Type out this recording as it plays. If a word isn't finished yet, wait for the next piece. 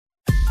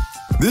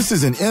This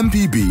is an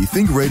MPB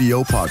Think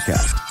Radio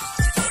podcast.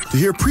 To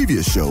hear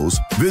previous shows,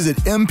 visit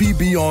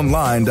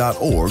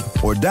mpbonline.org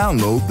or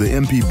download the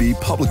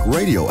MPB Public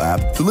Radio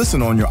app to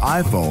listen on your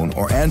iPhone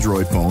or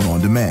Android phone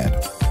on demand.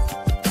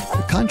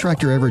 A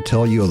contractor ever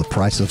tell you the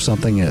price of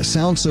something and it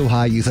sounds so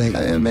high you think,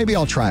 maybe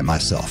I'll try it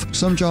myself.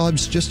 Some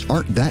jobs just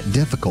aren't that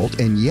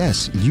difficult, and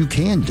yes, you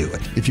can do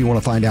it. If you want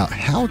to find out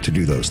how to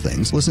do those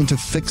things, listen to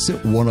Fix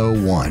It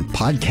 101,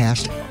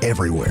 podcast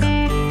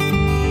everywhere.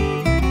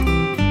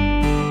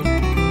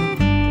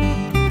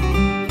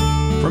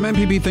 From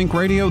MPB Think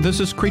Radio, this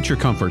is Creature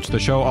Comforts, the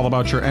show all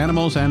about your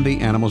animals and the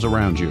animals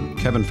around you.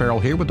 Kevin Farrell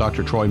here with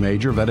Dr. Troy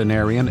Majure,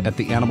 veterinarian at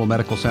the Animal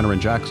Medical Center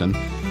in Jackson,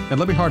 and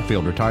Libby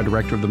Hartfield, retired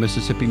director of the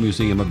Mississippi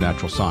Museum of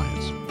Natural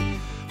Science.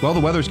 Well, the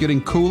weather's getting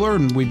cooler,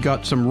 and we've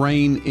got some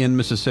rain in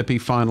Mississippi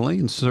finally,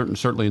 and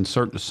certainly in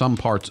some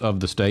parts of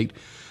the state.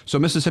 So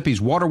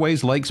Mississippi's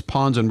waterways, lakes,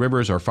 ponds, and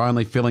rivers are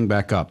finally filling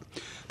back up.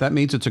 That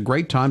means it's a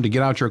great time to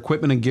get out your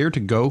equipment and gear to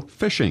go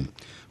fishing.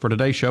 For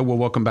today's show, we'll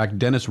welcome back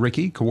Dennis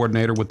Rickey,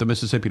 coordinator with the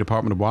Mississippi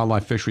Department of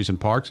Wildlife, Fisheries, and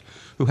Parks,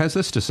 who has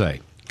this to say: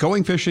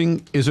 going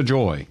fishing is a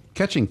joy.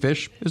 Catching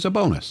fish is a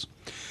bonus.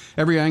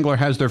 Every angler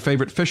has their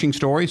favorite fishing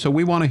story, so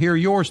we want to hear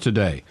yours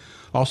today.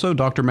 Also,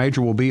 Dr.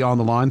 Majure will be on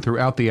the line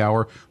throughout the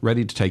hour,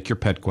 ready to take your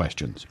pet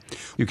questions.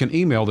 You can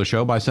email the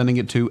show by sending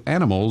it to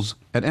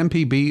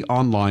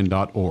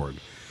animals@mpbonline.org.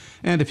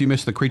 And if you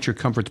missed the Creature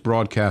Comforts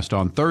broadcast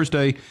on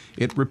Thursday,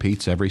 it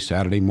repeats every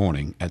Saturday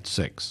morning at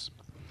 6.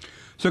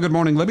 So good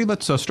morning, Libby.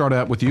 Let's start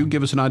out with you.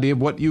 Give us an idea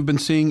of what you've been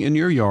seeing in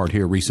your yard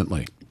here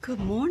recently. Good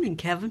morning,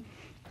 Kevin.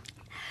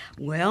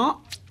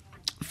 Well,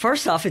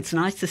 first off, it's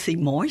nice to see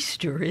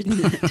moisture,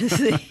 isn't it?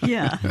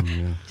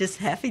 Just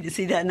happy to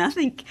see that. And I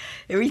think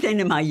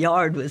everything in my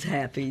yard was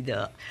happy.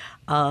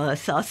 I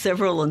saw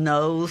several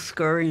anoles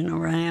scurrying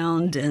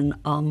around, and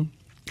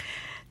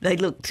they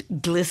looked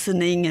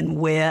glistening and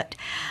wet.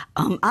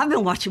 I've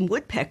been watching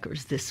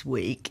woodpeckers this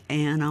week,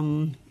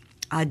 and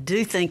I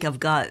do think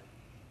I've got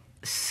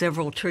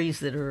several trees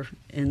that are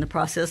in the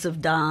process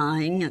of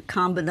dying, a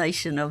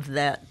combination of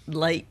that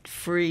late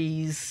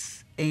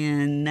freeze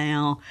and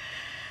now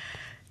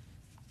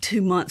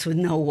 2 months with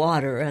no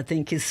water, I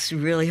think is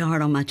really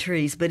hard on my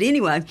trees. But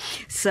anyway,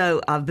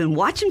 so I've been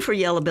watching for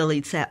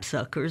yellow-bellied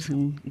sapsuckers,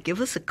 and give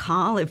us a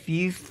call if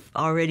you've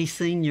already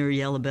seen your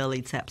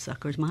yellow-bellied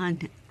sapsuckers.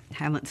 Mine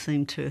haven't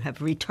seemed to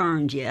have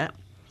returned yet.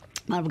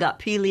 I've got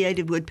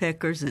pileated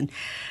woodpeckers and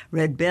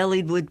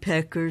red-bellied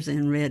woodpeckers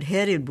and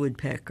red-headed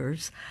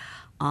woodpeckers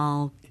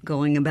all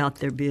going about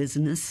their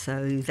business,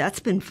 so that's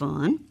been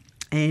fun.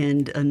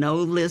 And no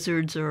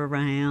lizards are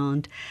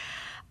around.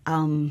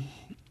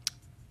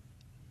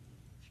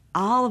 All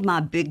of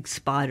my big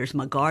spiders,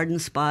 my garden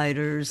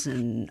spiders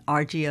and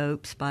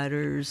argiope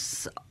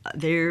spiders,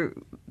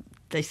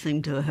 they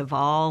seem to have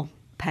all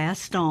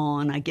passed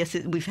on. I guess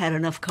we've had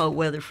enough cold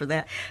weather for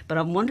that. But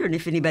I'm wondering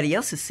if anybody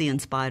else is seeing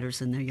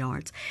spiders in their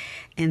yards.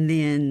 And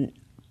then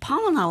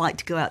Paul and I like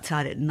to go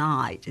outside at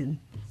night and,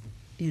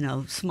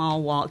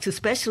 small walks,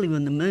 especially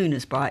when the moon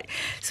is bright.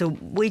 So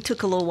we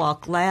took a little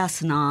walk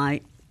last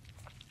night,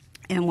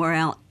 and we're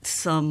out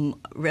some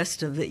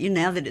rest of it.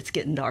 Now that it's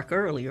getting dark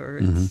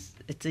earlier,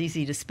 it's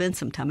easy to spend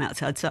some time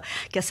outside. So I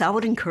guess I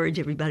would encourage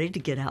everybody to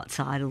get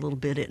outside a little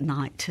bit at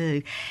night,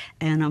 too.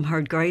 And I've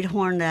heard great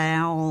horned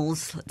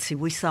owls. Let's see,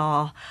 we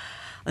saw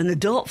an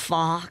adult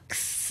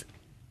fox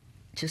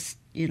just,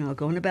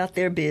 going about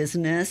their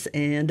business,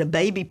 and a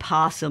baby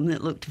possum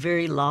that looked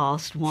very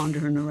lost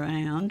wandering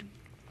around.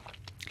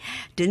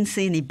 Didn't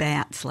see any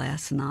bats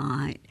last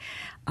night.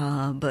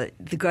 But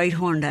the great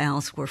horned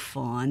owls were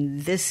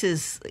fun. This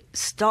is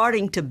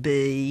starting to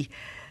be,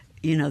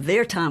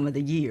 their time of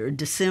the year.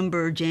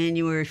 December,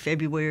 January,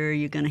 February,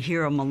 you're going to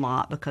hear them a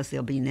lot because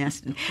they'll be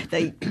nesting.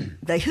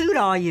 They hoot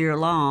all year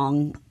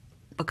long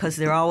because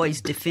they're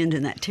always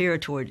defending that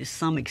territory to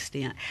some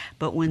extent.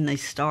 But when they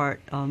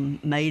start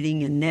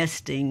mating and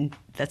nesting,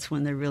 that's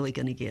when they're really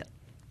going to get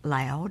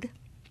loud.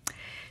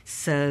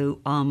 So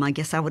I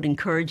guess I would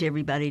encourage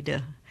everybody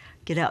to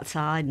get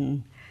outside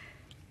and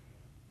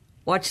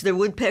watch their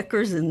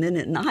woodpeckers, and then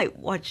at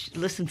night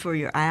listen for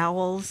your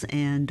owls,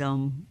 and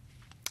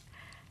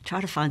try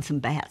to find some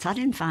bats. I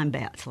didn't find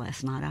bats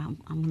last night. I'm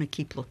going to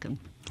keep looking.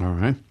 All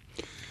right.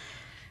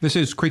 This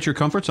is Creature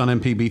Comforts on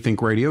MPB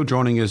Think Radio.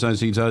 Joining us as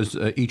he does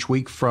each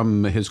week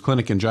from his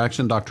clinic in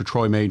Jackson, Dr.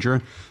 Troy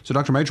Majure. So,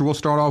 Dr. Majure, we'll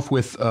start off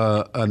with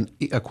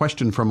a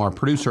question from our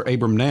producer,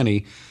 Abram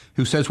Nanny,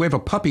 who says, we have a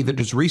puppy that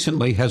just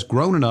recently has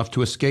grown enough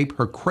to escape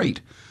her crate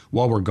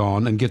while we're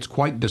gone and gets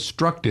quite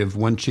destructive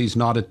when she's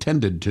not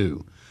attended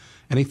to.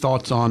 Any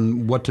thoughts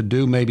on what to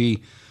do?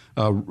 Maybe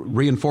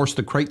reinforce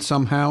the crate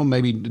somehow?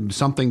 Maybe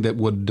something that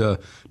would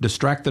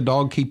distract the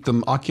dog, keep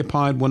them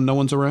occupied when no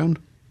one's around?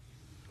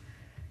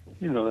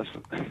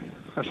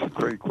 That's a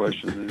great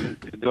question.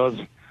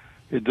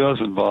 It does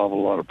involve a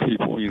lot of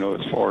people,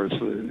 as far as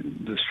the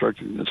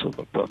destructiveness of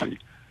a puppy.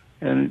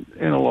 And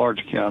in a large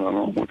account, I don't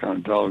know what kind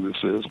of dog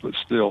this is, but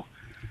still,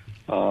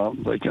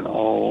 they can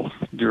all,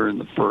 during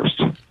the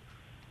first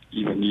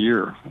even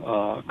year,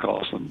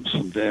 cause them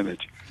some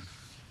damage.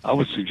 I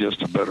would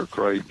suggest a better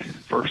crate,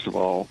 first of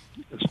all,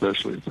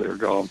 especially if they're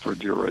gone for a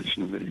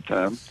duration of any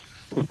time,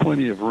 with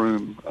plenty of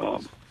room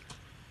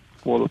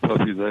for the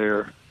puppy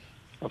there.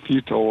 A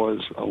few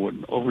toys. I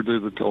wouldn't overdo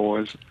the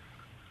toys.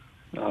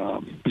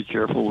 Be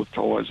careful with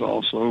toys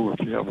also. If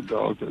you have a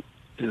dog that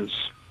is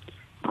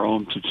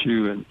prone to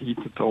chew and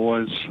eat the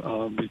toys,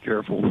 be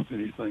careful with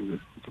anything that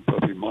the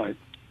puppy might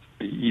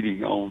be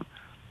eating on.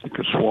 It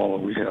could swallow.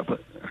 We have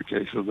a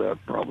case of that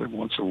probably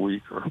once a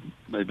week or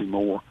maybe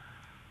more,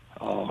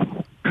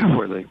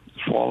 where they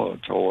swallow a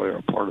toy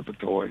or part of a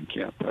toy and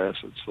can't pass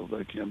it, so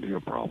that can be a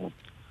problem.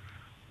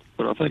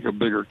 But I think a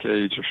bigger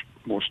cage,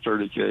 a more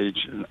sturdy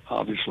cage, and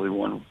obviously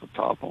one with a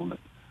top on it,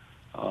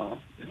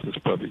 if this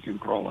puppy can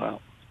crawl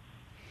out.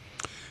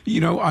 You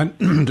know, I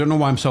don't know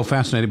why I'm so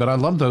fascinated, but I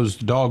love those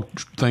dog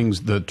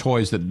things, the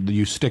toys that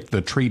you stick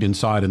the treat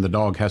inside and the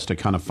dog has to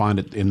kind of find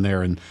it in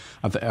there. And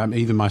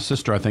even my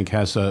sister, I think,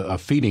 has a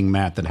feeding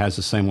mat that has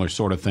the similar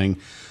sort of thing.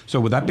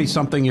 So would that be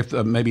something, if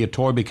maybe a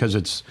toy, because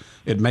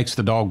it makes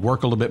the dog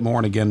work a little bit more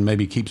and, again,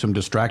 maybe keeps them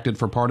distracted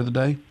for part of the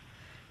day?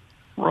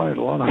 Right.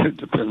 A lot of it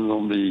depends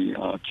on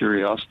the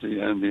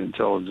curiosity and the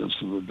intelligence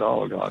of the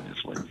dog,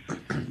 obviously.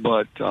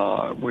 But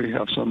we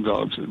have some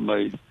dogs that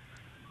may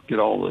get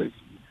all the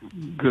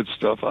good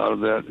stuff out of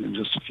that in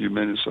just a few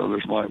minutes.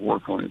 Others might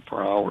work on it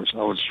for hours.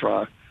 I would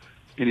try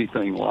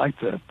anything like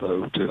that,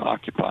 though, to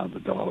occupy the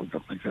dog. I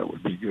think that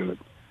would be good.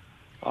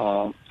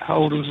 How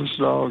old is this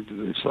dog,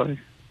 did they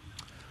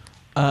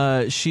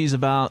say? She's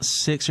about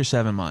 6 or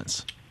 7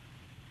 months.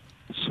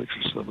 6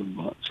 or 7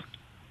 months.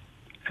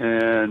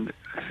 And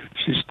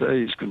she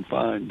stays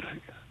confined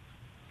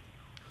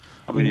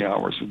how many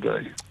hours a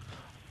day?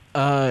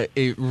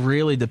 It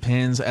really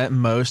depends. At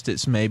most,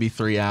 it's maybe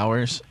 3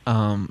 hours.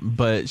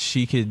 But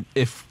she could,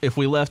 if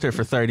we left her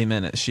for 30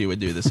 minutes, she would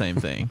do the same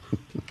thing.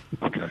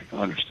 Okay, I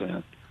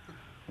understand.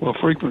 Well,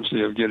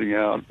 frequency of getting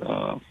out,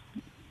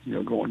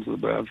 going to the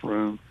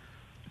bathroom,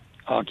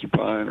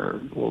 occupying her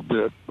a little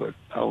bit, but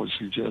I would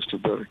suggest a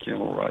better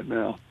kennel right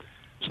now,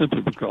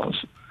 simply because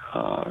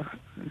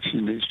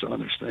she needs to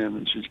understand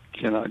that she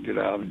cannot get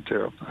out and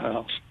tear up the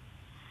house.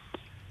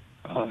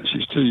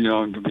 She's too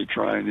young to be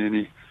trying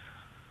any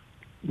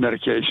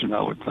medication,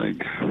 I would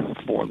think,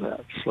 for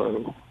that.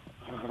 So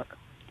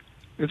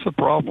it's a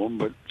problem,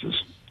 but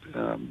just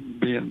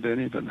be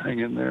inventive and hang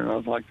in there. And I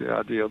like the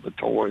idea of the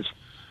toys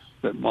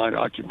that might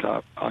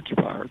occupy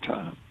our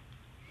time.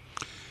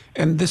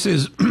 And this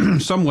is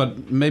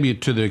somewhat, maybe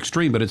to the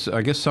extreme, but it's,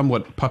 I guess,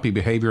 somewhat puppy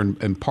behavior.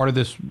 And part of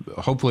this,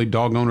 hopefully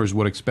dog owners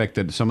would expect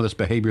that some of this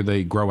behavior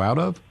they grow out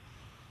of?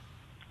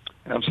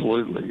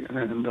 Absolutely.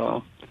 And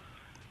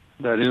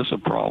that is a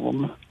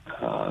problem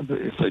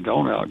if they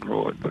don't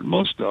outgrow it. But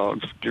most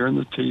dogs, during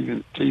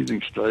the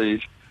teething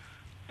stage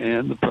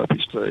and the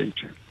puppy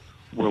stage,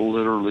 will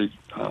literally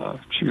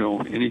chew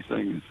on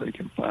anything that they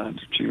can find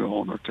to chew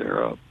on or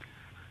tear up.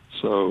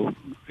 So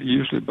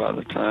usually by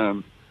the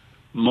time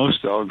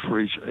most dogs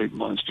reach 8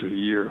 months to a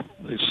year,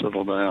 they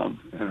settle down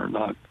and are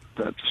not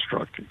that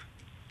destructive.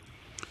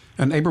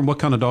 And Abram, what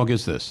kind of dog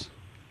is this?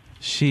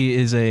 She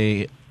is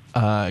a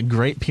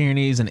Great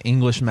Pyrenees and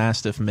English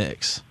Mastiff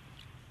mix.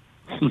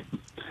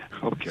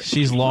 Okay.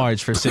 She's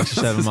large for 6 or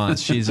 7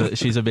 months. She's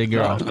a big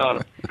girl.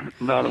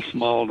 Not a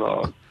small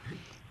dog.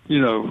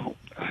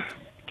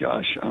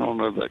 Gosh, I don't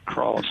know if that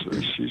cross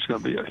is. She's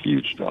going to be a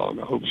huge dog.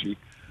 I hope she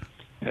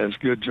has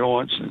good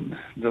joints and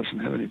doesn't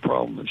have any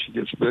problem as she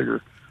gets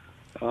bigger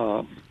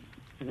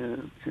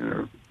in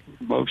her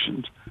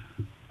motions.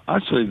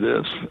 I'd say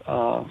this.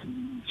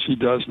 She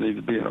does need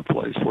to be in a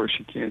place where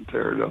she can't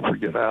tear it up or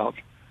get out.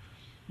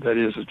 That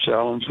is a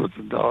challenge with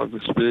the dog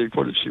that's big.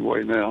 What does she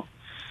weigh now?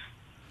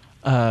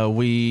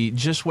 We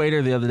just weighed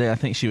her the other day. I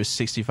think she was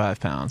 65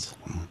 pounds.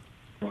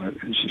 Right,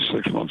 and she's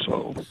 6 months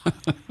old.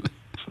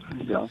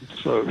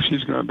 So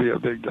she's going to be a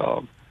big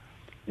dog.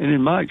 And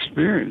in my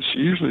experience,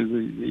 usually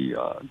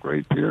the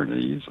Great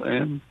Pyrenees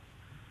and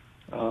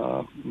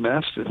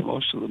Mastiff,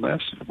 most of the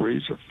Mastiff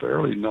breeds are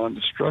fairly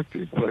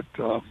non-destructive, but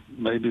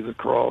maybe the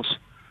cross.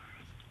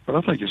 But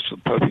I think it's the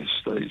puppy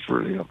stage,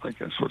 really. I think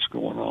that's what's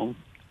going on.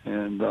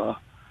 And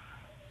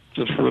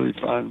just really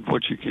find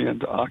what you can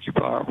to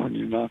occupy her when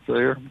you're not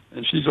there.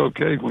 And she's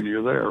okay when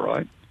you're there,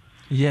 right?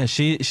 Yeah,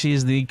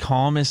 she's the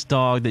calmest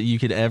dog that you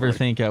could ever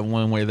think of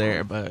when we're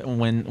there. But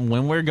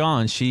when we're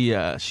gone, she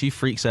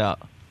freaks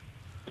out.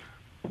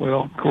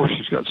 Well, of course,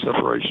 she's got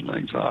separation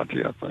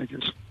anxiety, I think,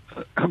 is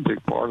a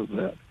big part of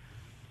that.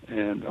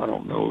 And I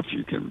don't know if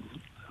you can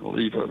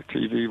leave a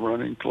TV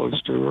running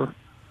close to her,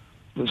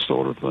 this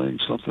sort of thing,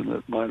 something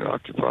that might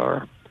occupy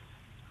her.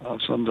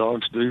 Some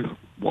dogs do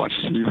watch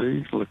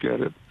TV, look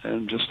at it,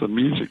 and just the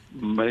music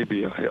may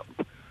be a help.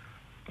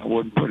 I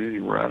wouldn't put any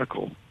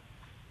radical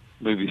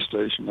movie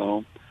station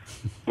on,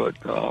 but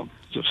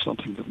just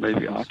something that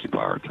maybe occupy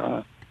our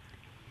time.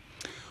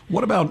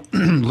 What about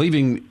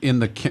leaving in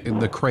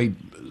the crate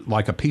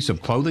like a piece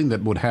of clothing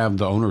that would have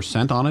the owner's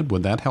scent on it?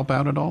 Would that help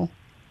out at all?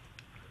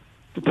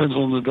 Depends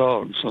on the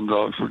dog. Some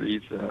dogs would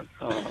eat that,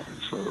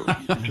 so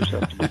you just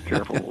have to be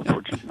careful with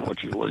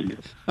what you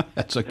leave.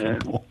 That's a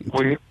good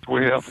point.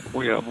 We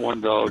have one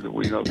dog that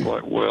we know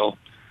quite well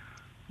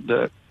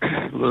that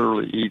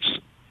literally eats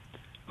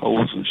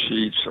holes in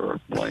sheets or a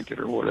blanket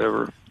or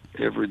whatever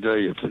every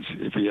day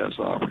if he has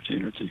the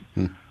opportunity.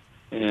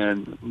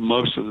 And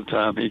most of the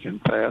time he can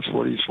pass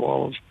what he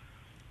swallows,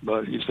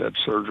 but he's had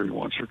surgery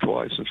once or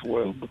twice as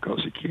well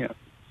because he can't.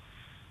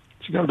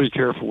 So you got to be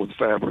careful with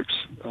fabrics,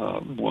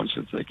 ones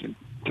that they can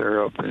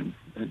tear up and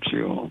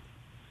chew on.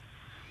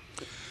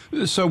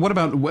 So what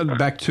about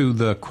back to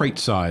the crate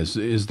size?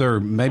 Is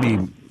there maybe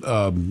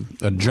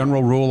a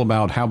general rule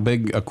about how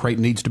big a crate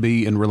needs to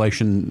be in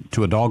relation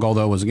to a dog?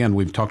 Although, as again,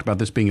 we've talked about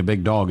this being a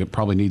big dog, it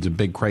probably needs a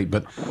big crate.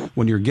 But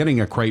when you're getting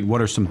a crate,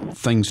 what are some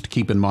things to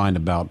keep in mind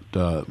about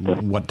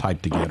what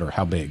type to get or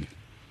how big?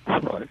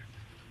 Right.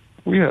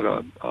 We had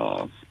a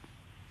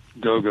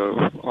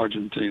Dogo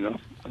Argentina,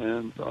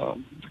 and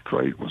the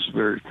crate was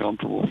very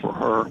comfortable for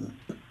her.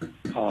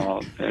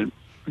 And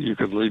you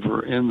could leave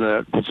her in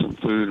that with some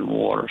food and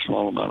water, a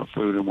small amount of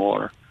food and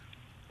water.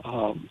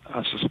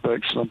 I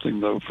suspect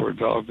something, though, for a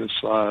dog this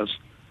size,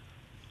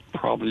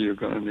 probably you're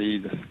going to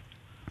need,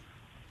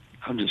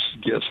 I'm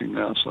just guessing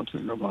now,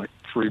 something like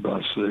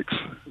 3x6.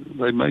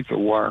 They make the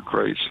wire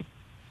crates,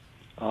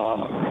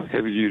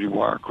 heavy-duty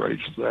wire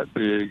crates that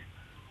big,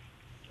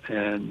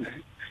 and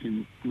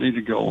you need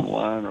to go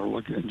online or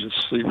look and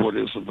just see what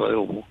is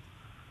available.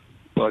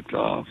 But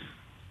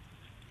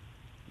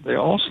they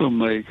also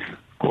make,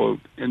 quote,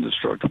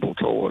 indestructible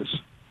toys,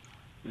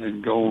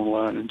 and go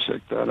online and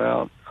check that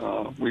out.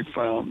 We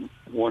found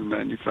one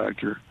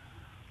manufacturer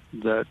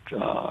that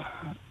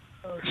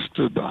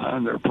stood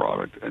behind their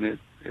product, and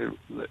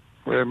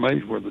they're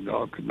made where the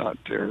dog could not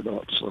tear it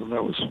up. So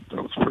that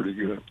was pretty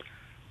good.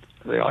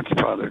 They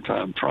occupy their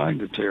time trying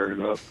to tear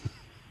it up,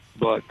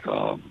 but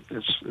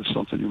it's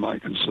something you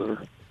might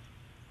consider.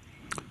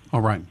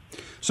 All right.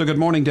 So good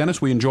morning,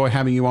 Dennis. We enjoy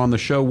having you on the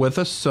show with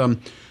us.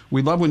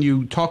 We love when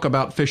you talk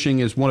about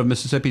fishing as one of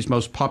Mississippi's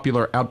most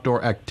popular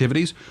outdoor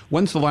activities.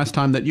 When's the last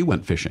time that you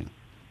went fishing?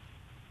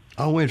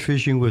 I went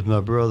fishing with my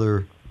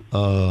brother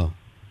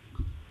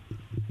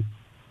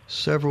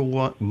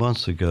several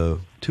months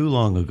ago, too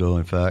long ago,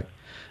 in fact,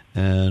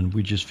 and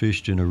we just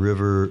fished in a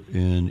river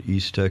in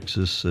East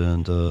Texas,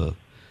 and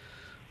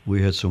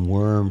we had some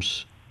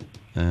worms,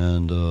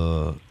 and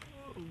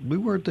we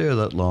weren't there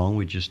that long.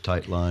 We just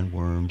tight-lined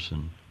worms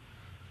and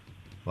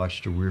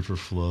watched the river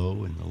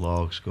flow and the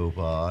logs go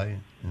by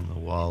and the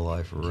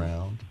wildlife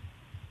around.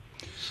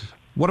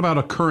 What about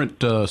a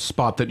current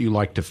spot that you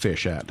like to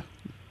fish at?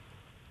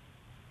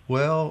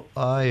 Well,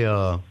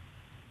 I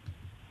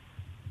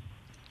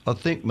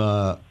think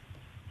my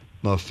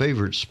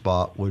favorite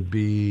spot would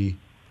be,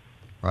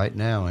 right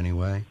now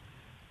anyway,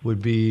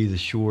 would be the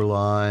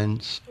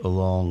shorelines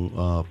along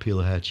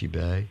Pelahatchie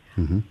Bay.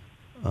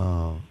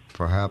 Mm-hmm.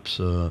 Perhaps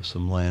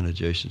some land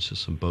adjacent to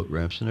some boat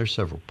ramps, and there's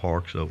several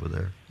parks over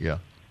there. Yeah.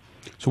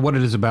 So what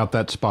it is about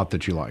that spot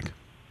that you like?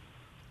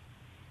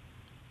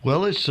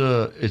 Well, it's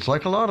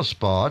like a lot of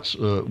spots.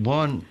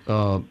 One,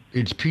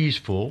 it's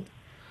peaceful,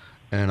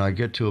 and I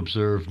get to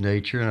observe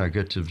nature, and I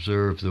get to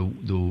observe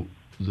the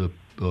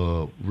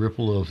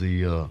ripple of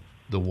the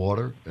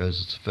water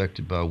as it's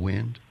affected by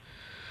wind,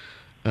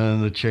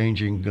 and the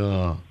changing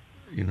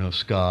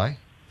sky.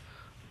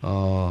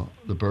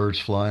 The birds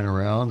flying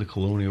around, the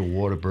colonial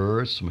water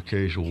birds, some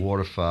occasional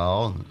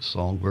waterfowl, and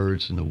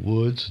songbirds in the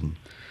woods, and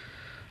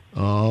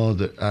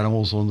the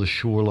animals on the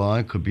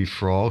shoreline. Could be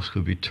frogs,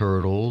 could be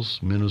turtles,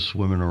 minnows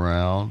swimming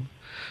around.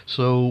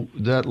 So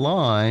that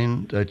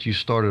line that you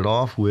started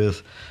off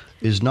with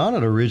is not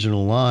an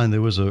original line.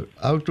 There was an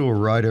outdoor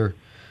writer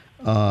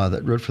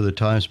that wrote for the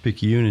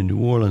Times-Picayune in New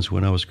Orleans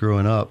when I was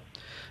growing up,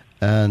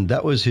 and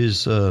that was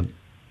his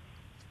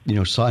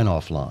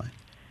sign-off line.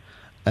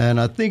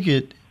 And I think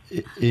it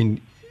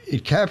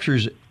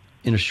captures,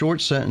 in a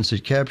short sentence,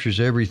 it captures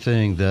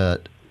everything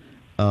that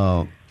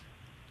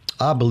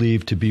I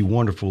believe to be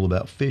wonderful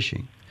about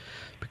fishing.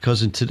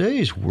 Because in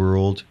today's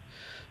world,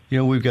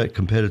 we've got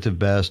competitive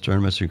bass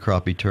tournaments and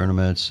crappie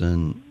tournaments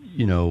and,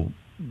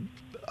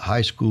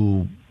 high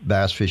school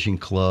bass fishing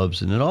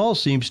clubs, and it all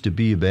seems to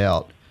be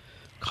about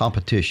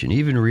competition.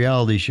 Even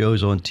reality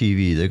shows on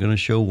TV, they're going to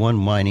show one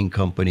mining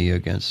company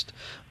against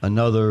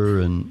another,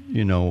 and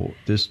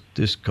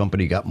this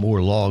company got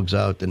more logs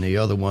out than the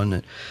other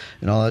one,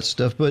 and all that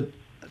stuff. But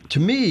to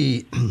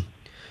me,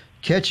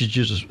 catch is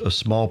just a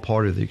small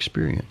part of the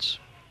experience,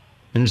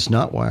 and it's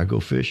not why I go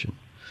fishing.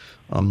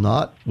 I'm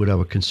not what I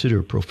would consider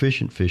a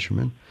proficient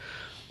fisherman.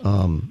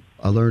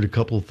 I learned a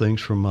couple of things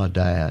from my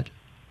dad,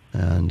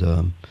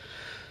 and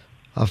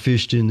I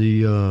fished in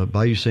the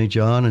Bayou St.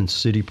 John and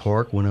City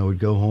Park when I would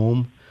go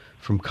home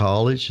from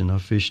college, and I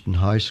fished in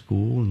high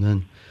school. And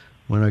then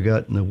when I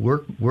got in the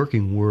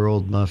working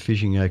world, my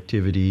fishing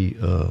activity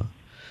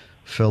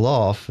fell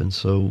off, and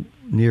so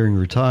nearing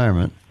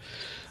retirement,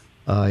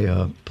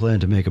 I plan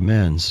to make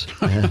amends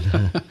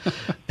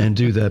and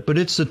do that. But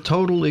it's a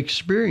total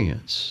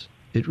experience.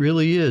 It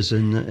really is,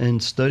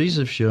 and studies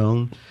have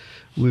shown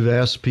we've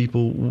asked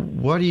people,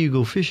 why do you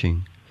go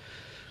fishing?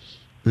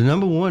 The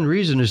number one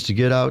reason is to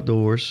get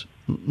outdoors.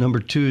 Number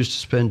two is to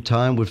spend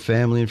time with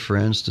family and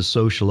friends, to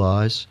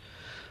socialize.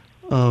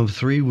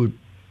 Three would,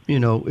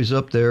 is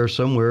up there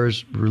somewhere,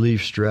 is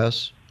relieve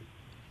stress,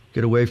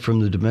 get away from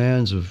the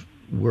demands of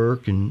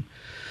work and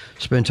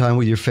spend time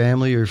with your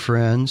family or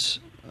friends,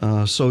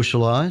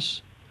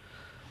 socialize.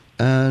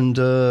 And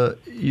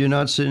you're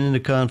not sitting in the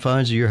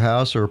confines of your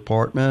house or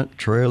apartment,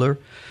 trailer,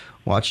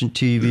 watching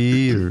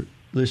TV or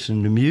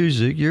listening to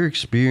music. You're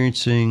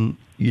experiencing,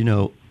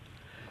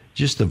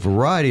 just the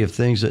variety of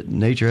things that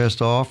nature has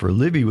to offer.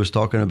 Libby was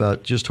talking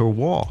about just her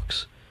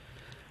walks.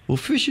 Well,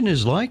 fishing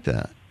is like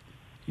that,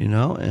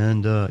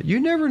 and you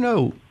never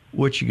know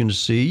what you're going to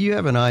see. You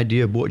have an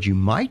idea of what you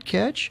might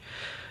catch.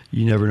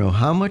 You never know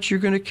how much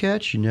you're going to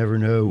catch. You never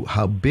know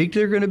how big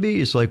they're going to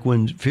be. It's like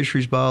when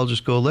fisheries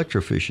biologists go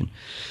electrofishing.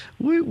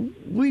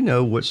 We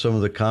know what some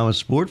of the common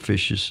sport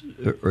fishes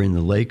are in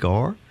the lake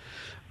are,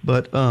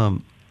 but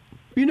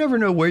you never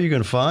know where you're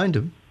going to find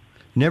them.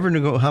 You never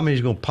know how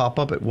many's going to pop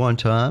up at one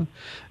time.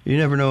 You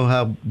never know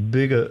how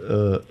big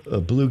a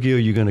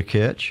bluegill you're going to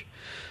catch.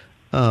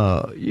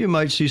 You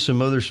might see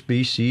some other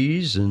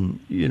species and,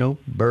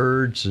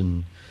 birds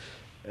and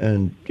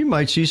you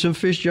might see some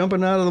fish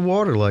jumping out of the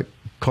water like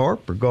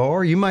carp or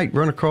gar. You might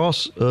run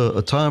across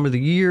a time of the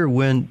year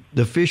when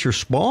the fish are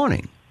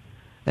spawning,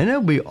 and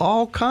there'll be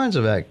all kinds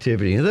of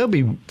activity, and they'll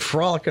be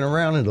frolicking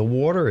around in the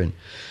water.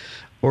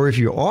 Or if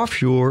you're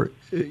offshore,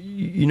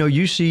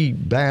 you see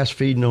bass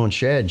feeding on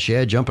shad and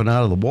shad jumping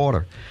out of the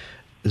water.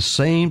 The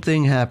same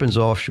thing happens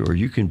offshore.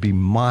 You can be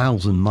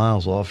miles and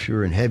miles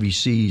offshore in heavy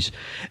seas,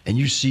 and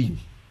you see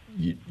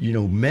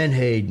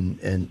menhaden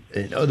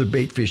and other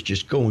bait fish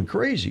just going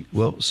crazy.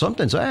 Well,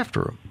 something's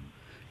after them.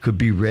 Could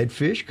be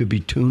redfish, could be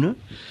tuna,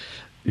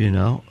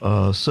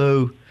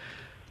 So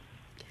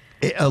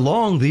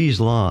along these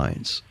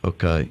lines,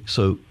 okay,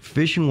 so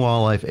Fish and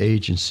Wildlife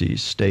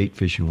agencies, state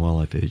Fish and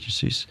Wildlife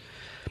agencies,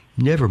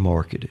 never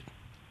marketed.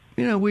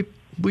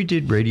 We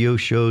did radio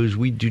shows,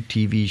 we do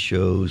TV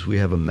shows, we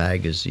have a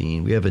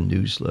magazine, we have a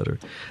newsletter,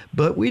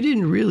 but we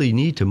didn't really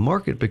need to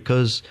market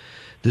because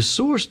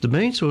the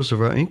main source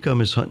of our income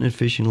is hunting and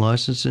fishing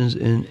licenses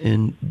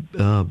and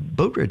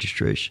boat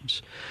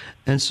registrations.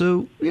 And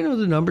so,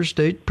 the numbers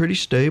stayed pretty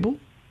stable,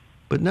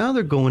 but now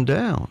they're going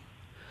down.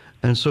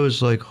 And so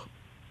it's like,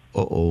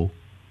 our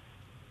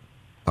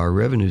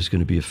revenue is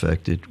going to be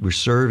affected. We're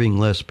serving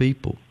less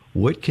people.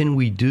 What can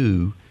we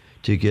do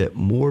to get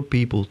more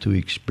people to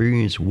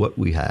experience what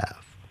we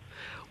have?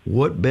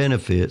 What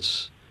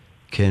benefits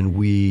can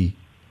we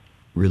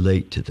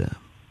relate to them?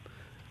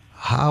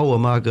 How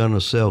am I going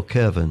to sell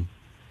Kevin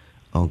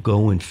on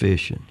going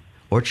fishing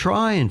or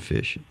trying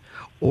fishing?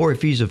 Or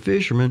if he's a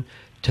fisherman,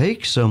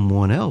 take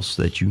someone else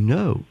that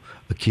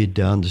a kid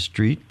down the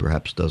street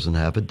perhaps doesn't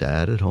have a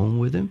dad at home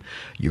with him,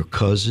 your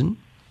cousin,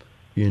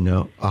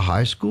 a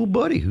high school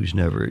buddy who's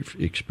never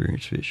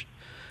experienced fishing.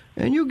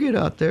 And you'll get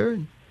out there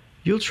and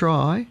you'll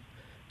try.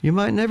 You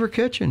might never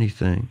catch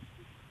anything,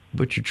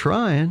 but you're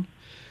trying,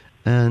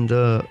 and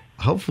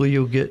hopefully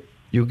you'll get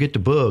the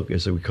bug,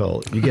 as we call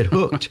it. You get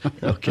hooked,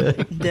 okay?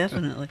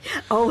 Definitely.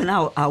 Oh, and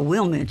I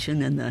will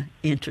mention, in the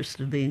interest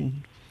of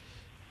being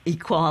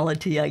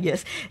equality, I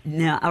guess.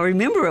 Now, I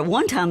remember at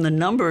one time the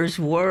numbers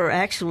were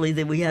actually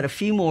that we had a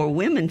few more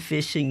women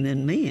fishing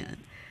than men.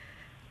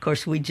 Of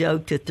course, we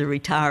joked that the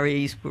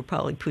retirees were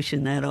probably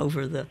pushing that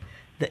over the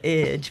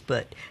edge,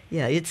 but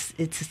yeah,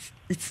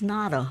 it's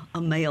not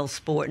a male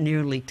sport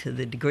nearly to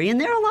the degree.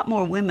 And there are a lot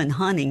more women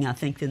hunting, I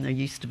think, than there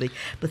used to be.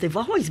 But there've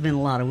always been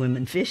a lot of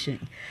women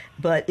fishing.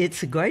 But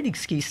it's a great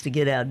excuse to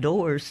get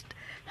outdoors,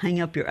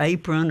 hang up your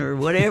apron or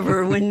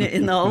whatever when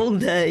in the old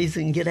days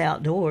and get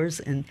outdoors.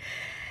 And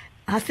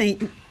I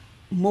think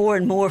more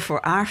and more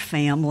for our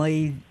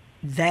family,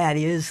 that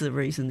is the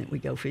reason that we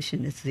go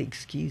fishing. It's the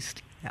excuse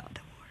to get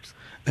outdoors.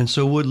 And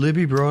so what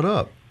Libby brought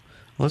up,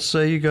 let's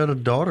say you got a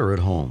daughter at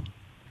home,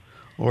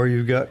 or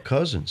you've got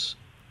cousins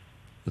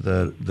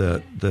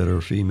that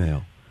are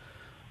female.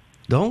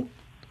 Don't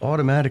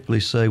automatically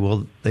say,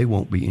 well, they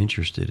won't be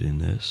interested in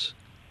this.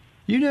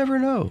 You never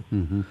know.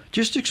 Mm-hmm.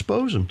 Just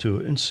expose them to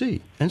it and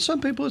see. And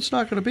some people, it's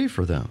not going to be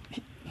for them.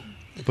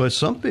 But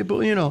some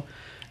people,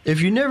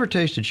 if you never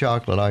tasted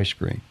chocolate ice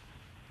cream,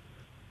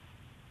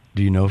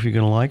 do you know if you're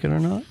going to like it or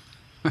not?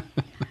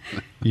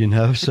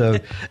 So,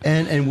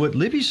 and what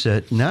Libby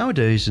said,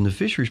 nowadays in the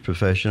fisheries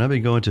profession, I've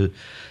been going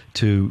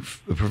to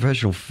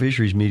professional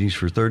fisheries meetings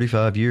for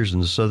 35 years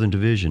in the Southern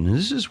Division. And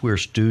this is where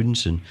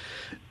students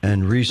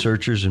and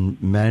researchers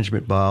and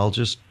management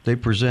biologists, they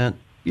present,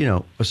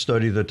 a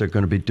study that they're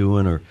going to be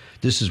doing, or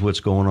this is what's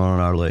going on in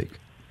our lake.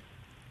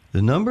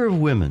 The number of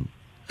women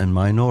and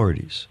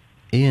minorities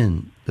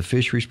in the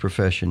fisheries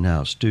profession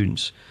now,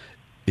 students,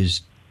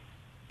 is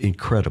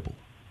incredible.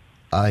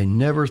 I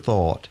never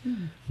thought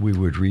we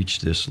would reach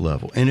this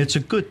level. And it's a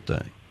good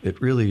thing.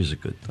 It really is a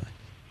good thing.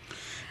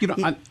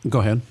 Go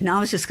ahead. No, I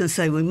was just going to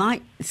say, we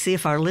might see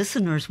if our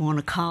listeners want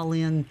to call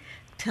in,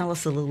 tell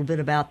us a little bit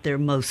about their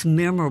most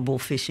memorable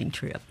fishing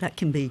trip. That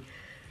can be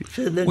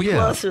So the Well, yeah.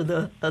 plus or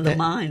the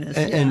minus.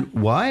 And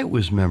why it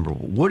was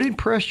memorable. What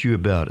impressed you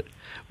about it?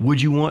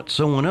 Would you want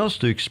someone else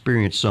to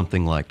experience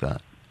something like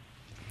that?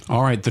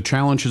 All right, the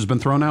challenge has been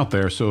thrown out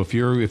there. So if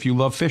you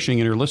love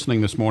fishing and you're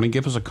listening this morning,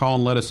 give us a call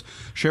and let us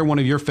share one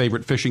of your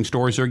favorite fishing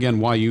stories, or again,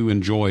 why you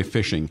enjoy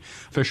fishing.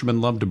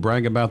 Fishermen love to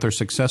brag about their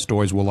success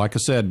stories. Well, like I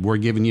said, we're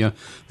giving you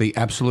the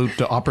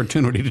absolute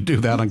opportunity to do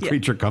that on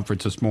Creature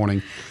Comforts this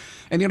morning.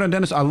 And,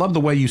 Dennis, I love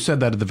the way you said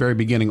that at the very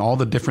beginning, all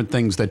the different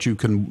things that you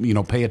can,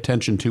 pay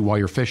attention to while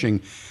you're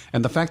fishing.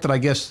 And the fact that I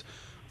guess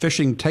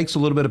fishing takes a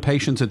little bit of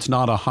patience. It's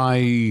not a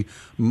high,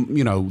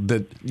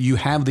 that you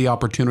have the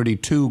opportunity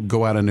to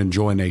go out and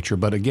enjoy nature.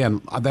 But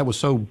again, that was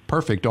so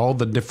perfect, all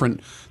the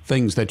different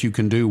things that you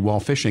can do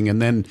while fishing.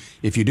 And then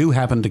if you do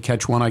happen to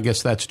catch one, I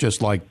guess that's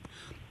just like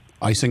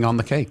icing on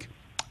the cake.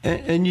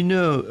 And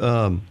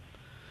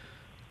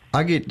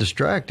I get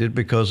distracted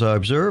because I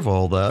observe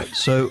all that,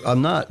 so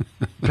I'm not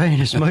paying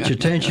as much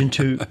attention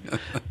to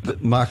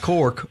my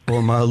cork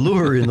or my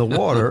lure in the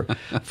water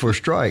for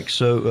strikes.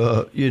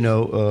 So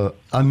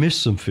I miss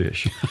some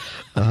fish,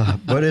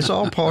 but it's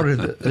all part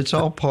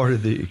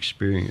of the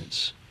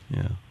experience.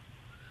 Yeah.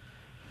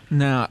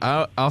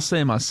 Now I'll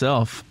say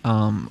myself,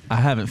 I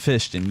haven't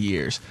fished in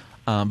years.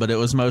 But it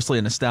was mostly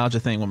a nostalgia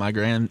thing when my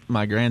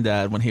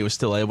granddad, when he was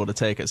still able to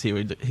take us, he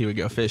would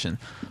go fishing.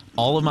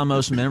 All of my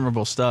most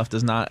memorable stuff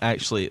does not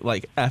actually,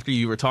 like after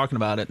you were talking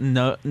about it,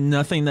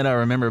 nothing that I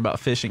remember about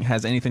fishing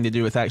has anything to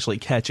do with actually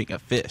catching a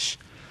fish.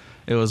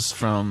 It was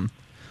from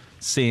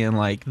seeing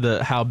like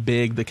how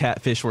big the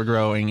catfish were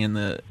growing in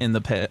the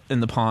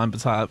pond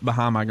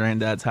behind my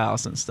granddad's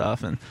house and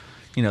stuff, and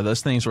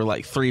those things were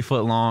like 3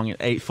 foot long and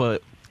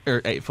 8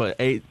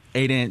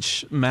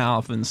 inch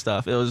mouth and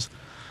stuff.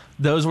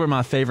 Those were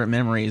my favorite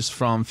memories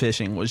from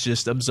fishing, was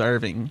just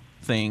observing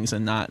things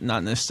and not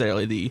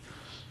necessarily the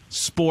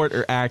sport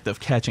or act of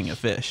catching a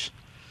fish.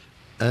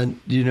 And,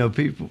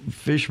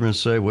 fishermen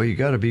say, well, you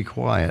got to be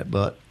quiet.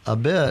 But I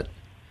bet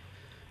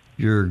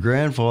your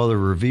grandfather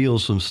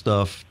revealed some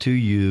stuff to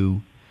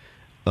you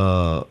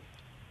about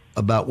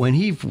when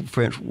he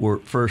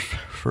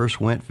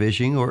first went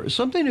fishing, or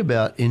something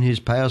about in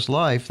his past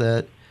life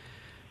that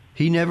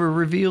he never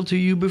revealed to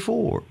you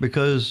before,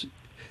 because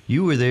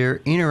you were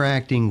there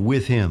interacting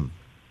with him,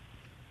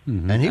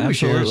 and he was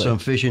sharing some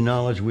fishing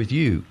knowledge with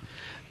you,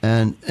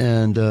 and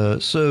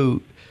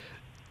so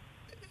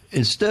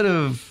instead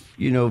of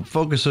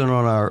focusing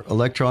on our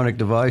electronic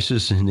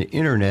devices and the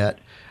internet,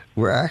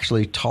 we're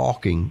actually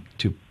talking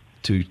to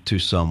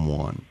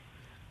someone,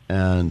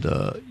 and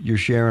you're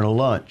sharing a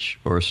lunch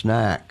or a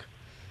snack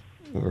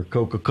or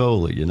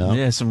Coca-Cola,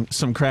 Yeah,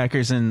 some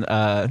crackers and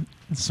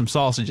some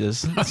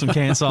sausages, some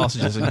canned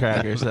sausages and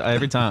crackers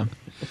every time.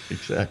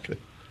 Exactly.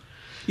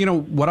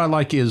 What I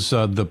like is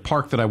the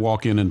park that I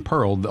walk in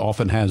Pearl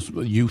often has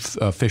youth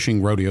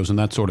fishing rodeos and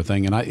that sort of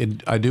thing.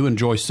 And I do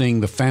enjoy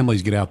seeing the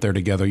families get out there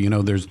together.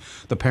 There's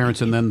the parents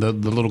and then the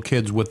little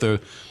kids with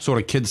the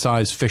sort of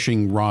kid-sized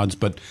fishing rods.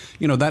 But,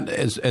 that,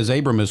 as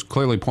Abram has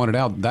clearly pointed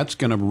out, that's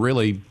going to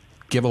really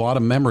give a lot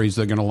of memories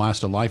that are going to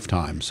last a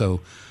lifetime. So,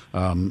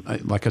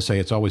 like I say,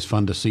 it's always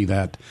fun to see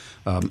that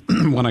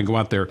when I go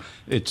out there.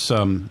 It's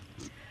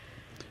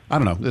I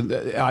don't know.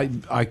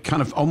 I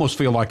kind of almost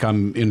feel like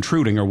I'm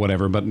intruding or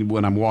whatever, but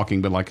when I'm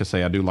walking. But like I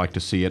say, I do like to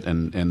see it,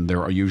 and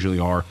there usually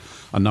are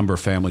a number of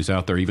families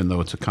out there, even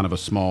though it's a kind of a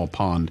small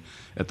pond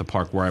at the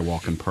park where I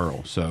walk in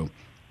Pearl. So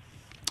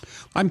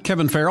I'm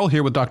Kevin Farrell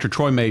here with Dr.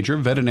 Troy Majure,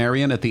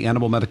 veterinarian at the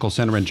Animal Medical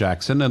Center in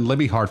Jackson, and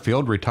Libby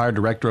Hartfield, retired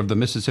director of the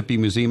Mississippi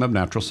Museum of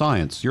Natural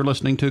Science. You're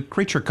listening to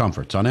Creature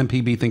Comforts on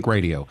MPB Think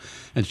Radio,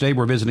 and today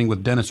we're visiting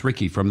with Dennis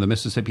Rickey from the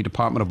Mississippi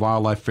Department of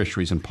Wildlife,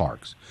 Fisheries, and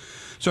Parks.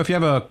 So if you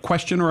have a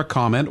question or a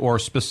comment, or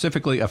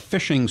specifically a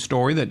fishing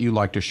story that you'd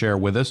like to share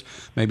with us,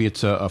 maybe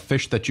it's a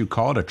fish that you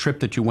caught, a trip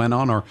that you went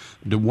on, or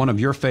one of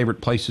your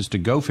favorite places to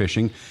go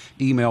fishing,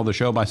 email the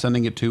show by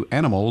sending it to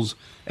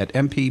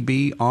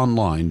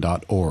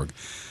animals@mpbonline.org.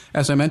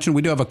 As I mentioned,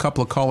 we do have a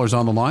couple of callers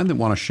on the line that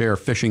want to share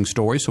fishing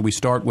stories, so we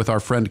start with our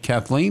friend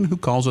Kathleen, who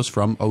calls us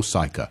from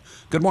Osika.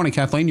 Good morning,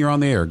 Kathleen. You're on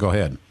the air. Go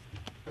ahead.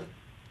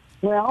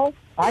 Well,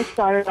 I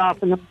started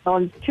off in the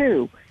mountains,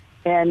 too,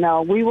 and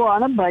we were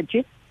on a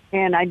budget.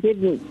 And I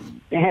didn't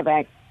have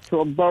access to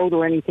a boat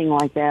or anything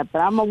like that,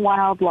 but I'm a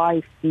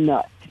wildlife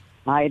nut.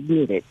 I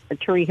admit it, a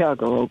tree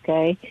hugger,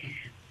 okay?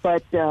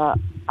 But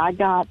I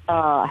got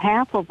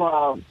half of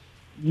a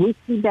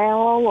whiskey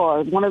barrel,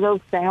 or one of those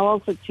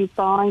barrels that you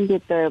find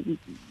at the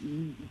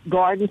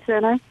garden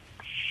center,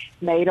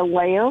 made a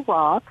layer of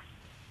rocks,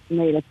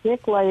 made a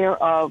thick layer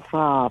of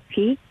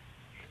peat,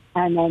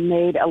 and then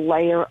made a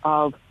layer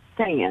of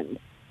sand.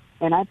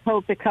 And I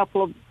poked a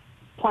couple of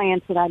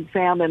plants that I'd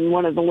found in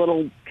one of the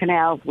little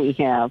canals we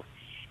have.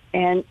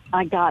 And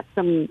I got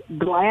some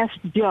glass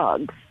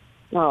jugs,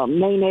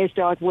 mayonnaise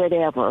jugs,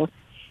 whatever.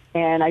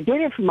 And I did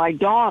it for my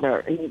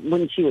daughter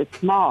when she was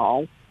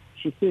small.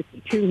 She's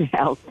 52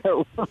 now,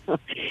 so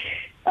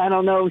I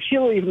don't know if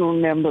she'll even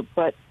remember.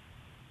 But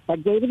I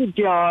gave it a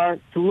jar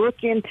to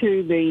look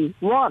into the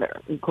water.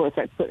 Of course,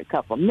 I put a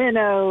couple of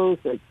minnows,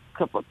 a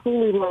couple of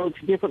coolie loads,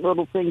 different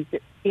little things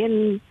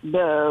in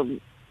the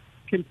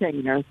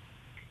container.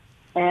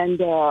 And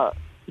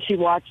she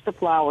watched the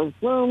flowers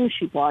bloom.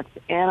 She watched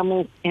the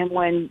animals.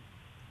 And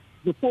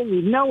before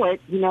you know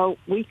it,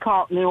 we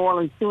call it New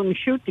Orleans doing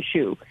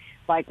shoot-the-shoe.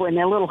 Like when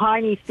their little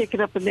heinies stick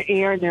it up in the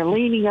air and they're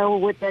leaning over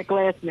with that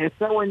glass and they're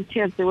so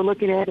intense they were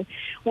looking at it.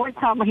 One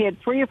time I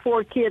had 3 or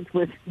 4 kids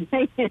with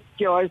maintenance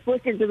jars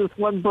looking to this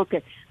one book.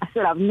 I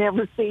said, I've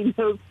never seen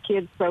those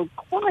kids so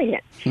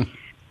quiet.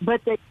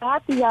 But they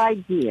got the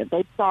idea.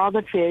 They saw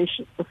the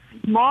fish, a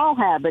small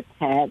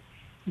habitat,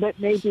 but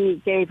maybe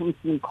it gave them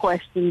some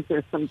questions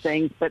or some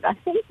things. But I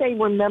think they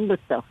remember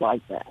stuff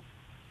like that.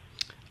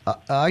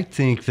 I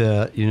think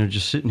that,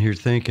 just sitting here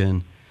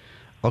thinking,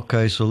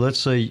 okay, so let's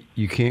say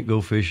you can't go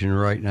fishing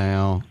right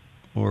now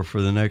or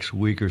for the next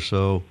week or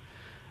so,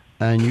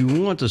 and you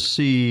want to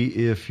see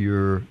if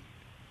your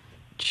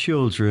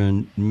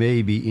children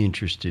may be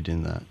interested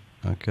in that,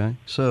 okay?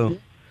 So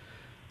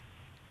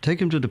take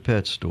them to the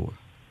pet store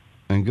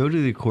and go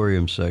to the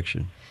aquarium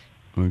section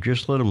and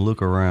just let them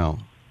look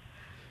around.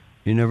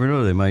 You never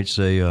know. They might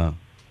say,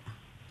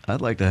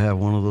 I'd like to have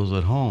one of those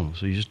at home.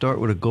 So you start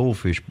with a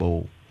goldfish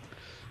bowl.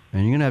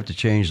 And you're going to have to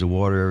change the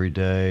water every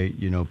day,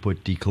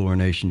 put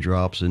dechlorination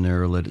drops in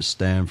there, let it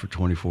stand for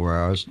 24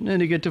 hours. And then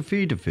you get to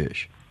feed the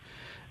fish.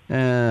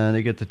 And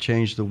they get to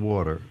change the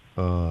water.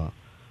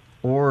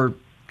 Or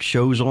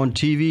shows on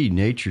TV,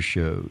 nature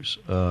shows.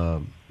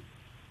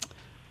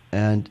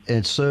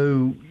 And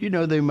so,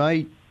 they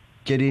might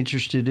get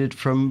interested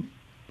in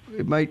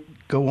it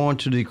might go on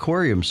to the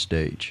aquarium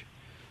stage.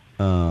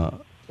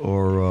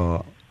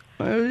 Or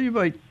you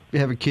might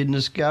have a kid in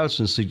the Scouts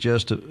and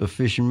suggest a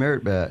fishing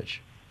merit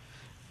badge.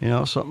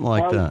 Something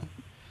like that.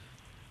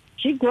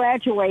 She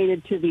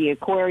graduated to the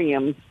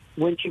aquariums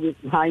when she was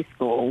in high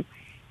school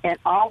and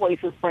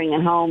always was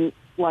bringing home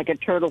like a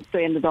turtle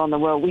stranded on the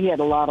road. We had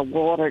a lot of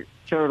water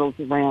turtles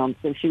around,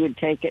 so she would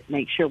take it,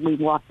 make sure we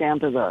walked down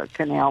to the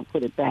canal,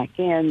 put it back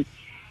in.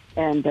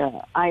 And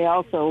I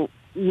also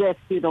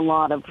rescued a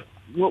lot of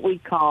what we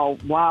call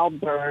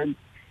wild birds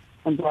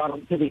and brought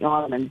them to the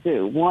Audubon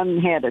Zoo. One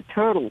had a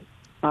turtle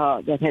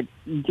that had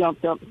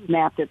jumped up,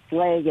 snapped its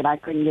leg, and I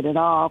couldn't get it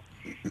off.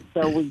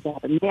 So we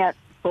got a net,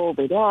 pulled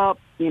it up,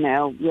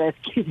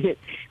 rescued it.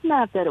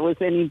 Not that it was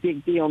any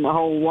big deal in the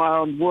whole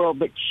wide world,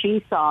 but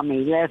she saw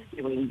me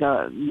rescuing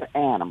the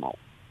animal,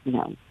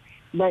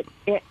 But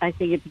I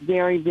think it's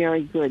very,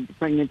 very good to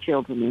bring the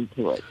children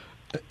into it.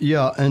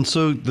 Yeah, and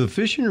so the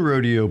fishing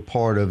rodeo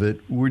part of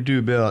it, we do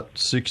about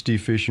 60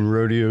 fishing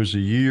rodeos a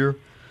year,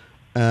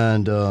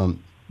 and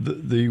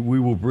we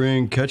will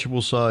bring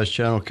catchable-sized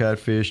channel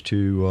catfish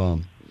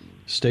to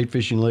state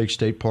fishing lakes,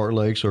 state park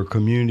lakes, or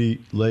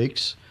community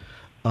lakes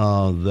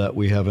that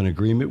we have an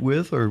agreement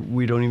with, or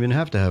we don't even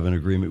have to have an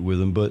agreement with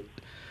them. But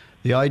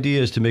the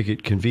idea is to make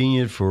it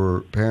convenient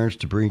for parents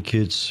to bring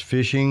kids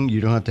fishing.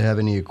 You don't have to have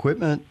any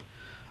equipment.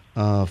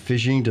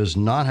 Fishing does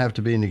not have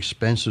to be an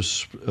expensive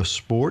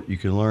sport. You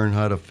can learn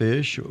how to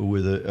fish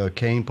with a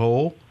cane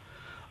pole,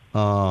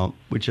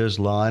 which has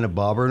line, a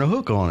bobber, and a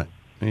hook on it.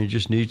 And you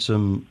just need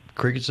some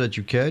crickets that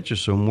you catch or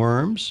some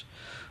worms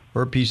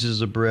or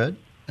pieces of bread.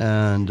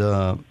 And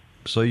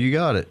so you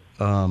got it.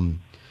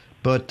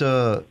 But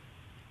the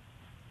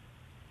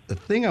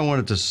thing I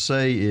wanted to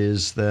say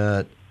is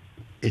that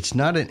it's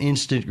not an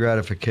instant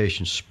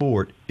gratification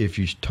sport if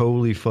you're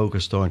totally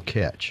focused on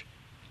catch.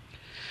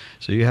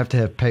 So you have to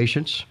have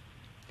patience,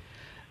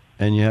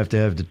 and you have to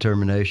have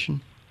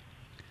determination.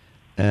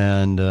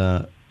 And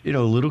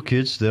little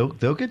kids, they'll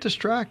get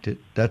distracted.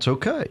 That's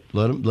okay.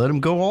 Let them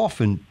go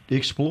off and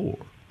explore.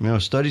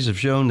 Studies have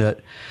shown that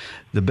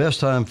the best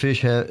time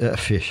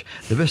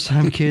the best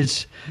time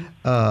kids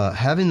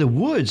have in the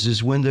woods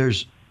is when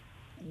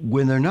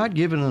they're not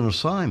given an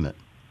assignment.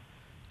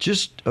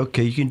 Just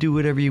okay, you can do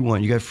whatever you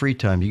want. You got free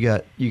time. You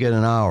got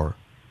an hour.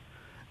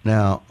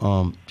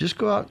 Now, just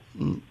go out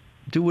and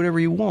do whatever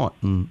you want,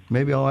 and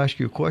maybe I'll ask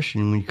you a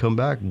question when you come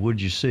back.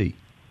 What'd you see?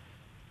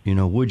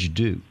 What'd you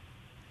do?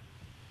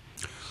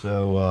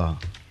 So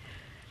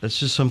that's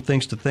just some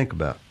things to think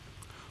about.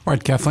 All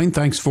right, Kathleen,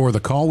 thanks for the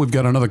call. We've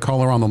got another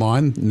caller on the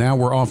line. Now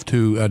we're off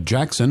to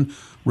Jackson.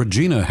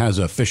 Regina has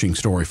a fishing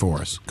story for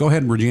us. Go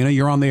ahead, Regina.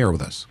 You're on the air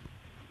with us.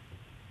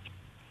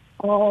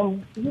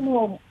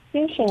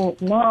 Fishing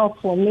now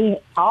for me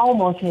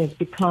almost has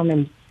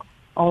become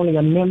only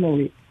a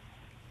memory.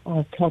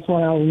 Because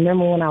when I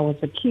remember when I was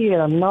a kid,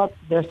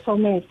 there's so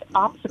many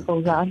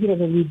obstacles out here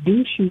that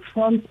reduce you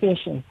from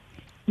fishing.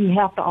 You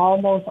have to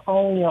almost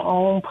own your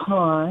own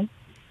pond.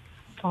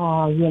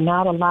 You're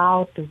not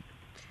allowed to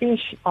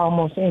fish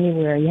almost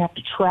anywhere. You have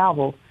to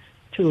travel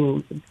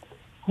to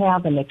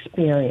have an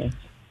experience.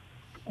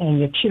 And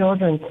your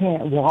children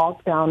can't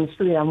walk down the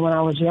street. And when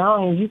I was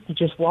young, you could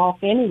just walk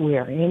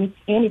anywhere,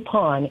 any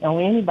pond,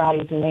 on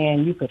anybody's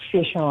land you could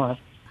fish on.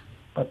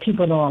 But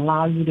people don't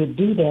allow you to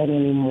do that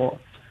anymore.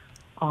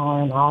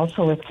 And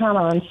also, it's kind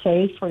of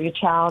unsafe for your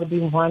child to be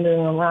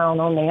wandering around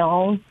on their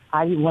own.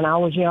 When I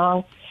was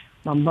young,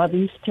 my mother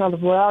used to tell us,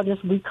 well,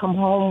 we come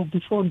home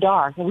before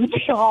dark, and we'd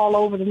be all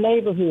over the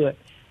neighborhood.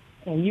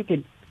 And you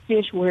could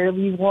fish wherever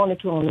you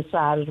wanted to on the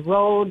side of the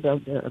road,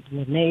 the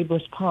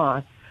neighbor's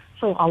pond.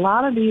 So a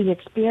lot of these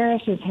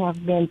experiences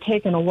have been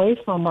taken away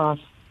from us.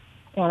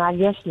 And I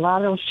guess a lot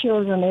of those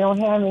children, they don't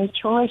have any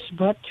choice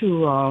but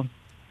to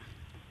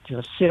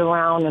sit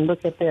around and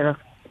look at their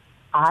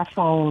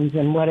iPhones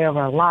and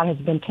whatever. A lot has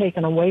been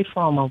taken away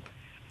from them.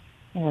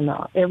 And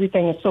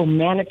everything is so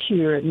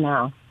manicured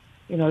now.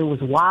 It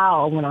was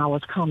wild when I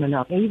was coming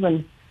up.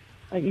 Even,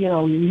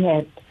 you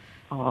had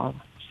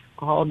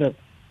all the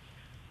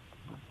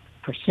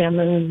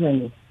persimmons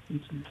and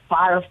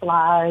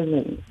fireflies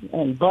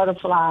and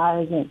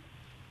butterflies. And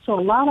so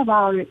a lot of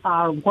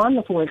our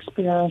wonderful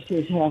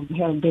experiences have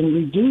been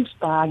reduced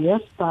by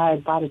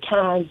the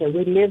times that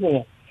we live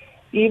in.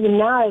 Even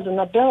now as an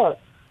adult,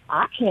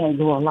 I can't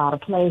go a lot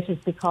of places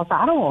because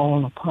I don't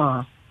own a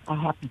pond. I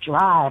have to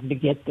drive to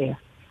get there.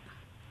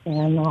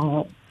 And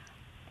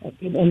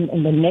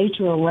the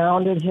nature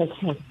around it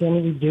has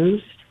been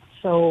reduced.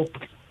 So,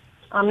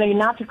 I mean,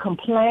 not to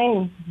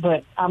complain,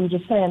 but I'm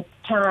just saying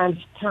times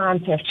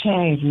have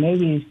changed.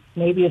 Maybe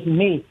it's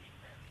me,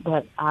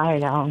 but I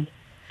don't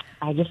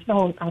have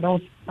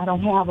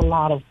a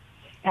lot of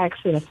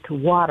access to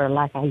water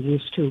like I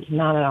used to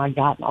now that I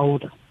got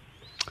older.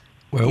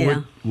 Well,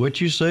 Yeah.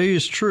 what you say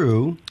is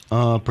true,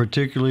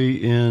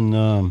 particularly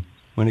in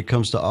when it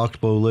comes to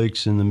oxbow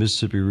lakes in the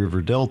Mississippi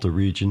River Delta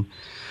region.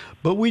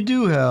 But we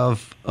do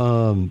have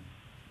 20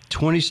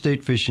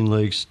 state fishing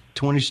lakes,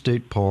 20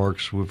 state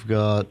parks. We've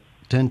got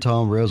 10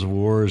 Tom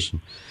reservoirs,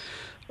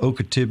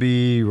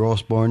 Okeechobee,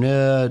 Ross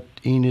Barnett,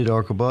 Enid,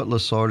 Arcabutla,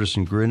 Sardis,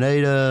 and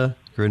Grenada.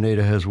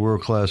 Grenada has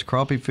world-class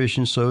crappie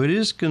fishing, so it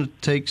is going to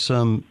take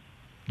some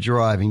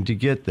driving to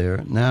get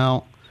there.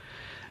 Now,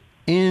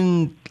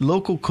 in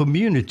local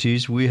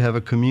communities, we have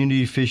a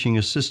community fishing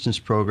assistance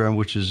program,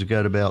 which has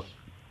got about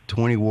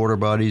 20 water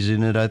bodies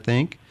in it, I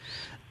think.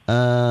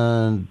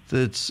 And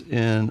it's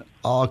in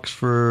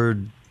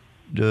Oxford,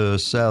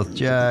 South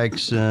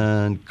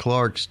Jackson,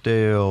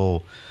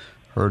 Clarksdale,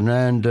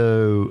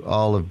 Hernando,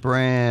 Olive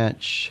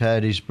Branch,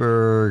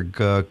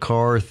 Hattiesburg,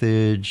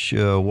 Carthage,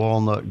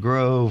 Walnut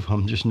Grove.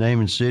 I'm just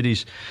naming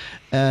cities.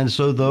 And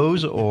so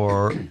those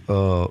are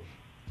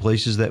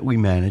places that we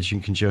manage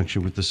in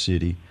conjunction with the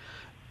city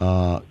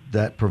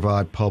that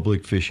provide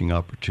public fishing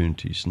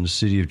opportunities. In the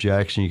city of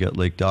Jackson, you got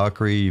Lake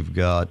Dockery, you've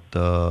got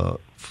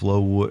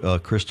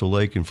Crystal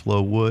Lake and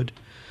Flowwood.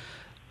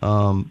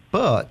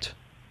 But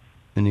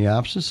in the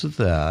absence of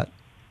that,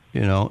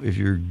 if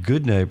you're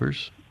good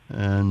neighbors,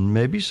 and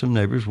maybe some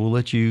neighbors will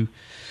let you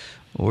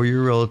or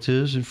your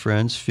relatives and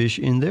friends fish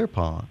in their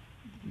pond,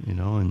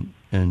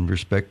 and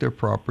respect their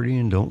property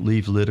and don't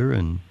leave litter,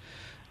 and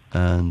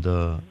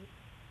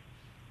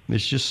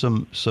it's just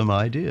some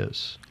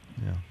ideas.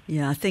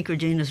 Yeah, I think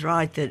Regina's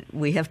right that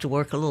we have to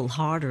work a little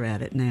harder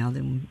at it now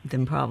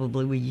than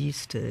probably we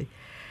used to.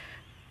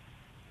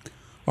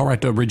 All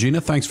right, Regina,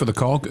 thanks for the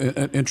call.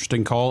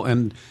 Interesting call.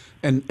 And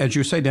as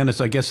you say,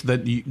 Dennis, I guess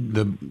that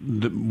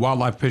the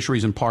wildlife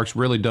fisheries and parks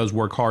really does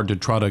work hard to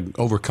try to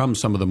overcome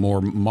some of the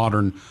more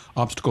modern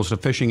obstacles to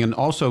fishing. And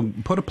also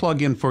put a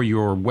plug in for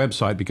your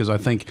website, because I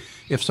think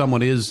if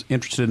someone is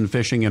interested in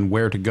fishing and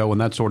where to go and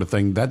that sort of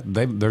thing,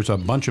 there's a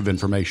bunch of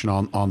information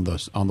on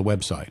the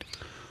website.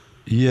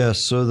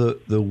 Yes, so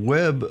the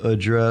web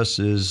address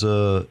is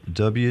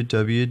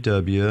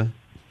www.M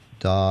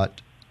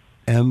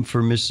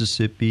for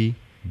Mississippi,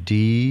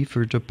 D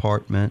for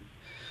department,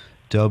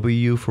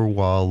 W for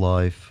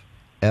wildlife,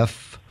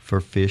 F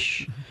for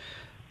fish,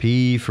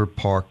 P for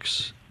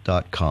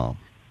parks.com.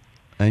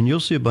 And you'll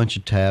see a bunch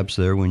of tabs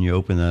there when you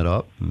open that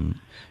up. And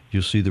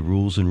you'll see the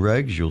rules and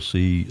regs. You'll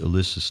see a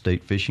list of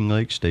state fishing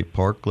lakes, state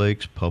park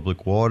lakes,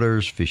 public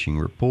waters, fishing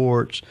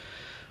reports,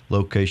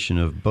 location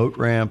of boat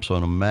ramps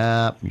on a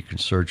map. You can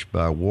search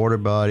by water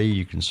body.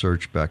 You can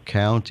search by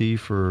county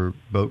for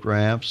boat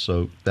ramps.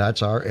 So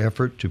that's our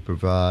effort to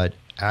provide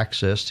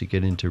access to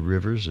get into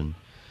rivers and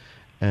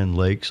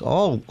lakes.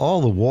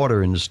 All the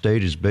water in the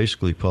state is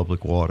basically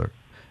public water,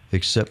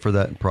 except for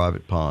that in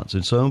private ponds.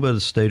 It's owned by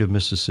the state of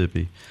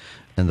Mississippi,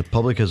 and the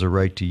public has a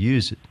right to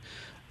use it.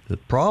 The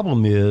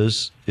problem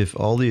is if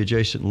all the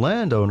adjacent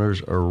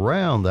landowners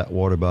around that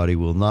water body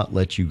will not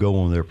let you go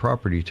on their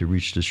property to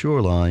reach the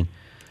shoreline,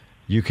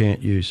 you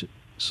can't use it.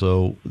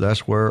 So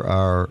that's where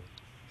our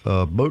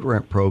boat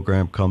ramp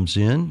program comes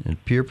in,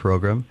 and peer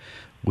program.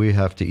 We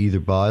have to either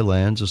buy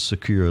lands or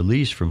secure a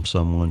lease from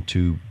someone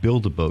to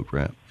build a boat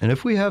ramp. And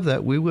if we have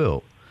that, we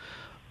will.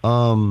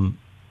 And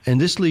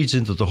this leads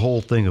into the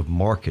whole thing of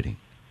marketing.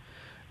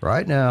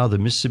 Right now, the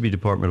Mississippi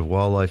Department of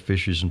Wildlife,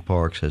 Fisheries, and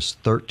Parks has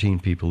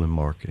 13 people in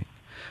marketing.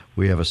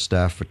 We have a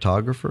staff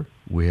photographer.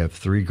 We have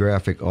 3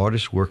 graphic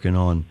artists working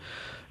on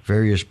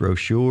various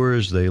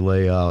brochures. They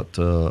lay out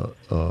the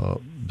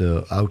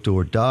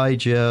Outdoor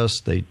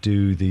Digest. They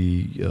do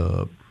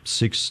the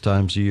 6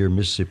 times a year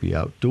Mississippi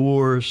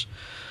Outdoors.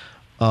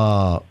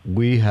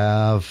 We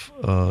have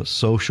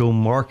social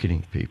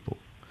marketing people.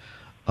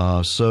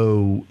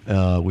 So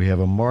we have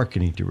a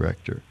marketing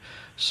director.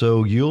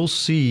 So you'll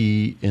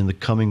see in the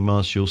coming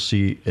months, you'll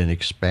see an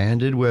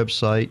expanded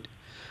website.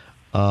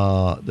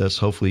 that's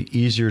hopefully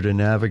easier to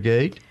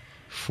navigate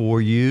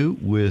for you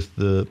with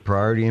the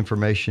priority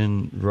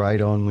information right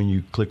on when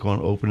you click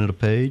on open at a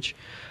page.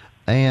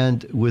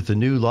 And with the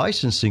new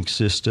licensing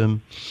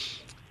system,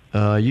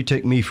 you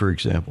take me, for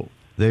example.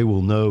 They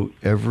will know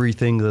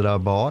everything that I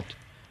bought,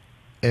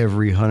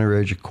 every hunter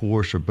edu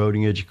course or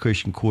boating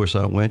education course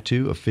I went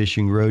to, a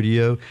fishing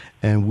rodeo,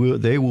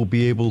 and they will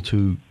be able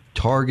to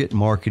target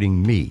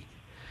marketing me.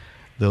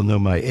 They'll know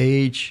my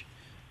age,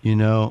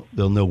 they'll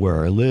know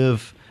where I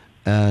live,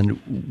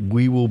 and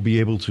we will be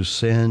able to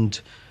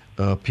send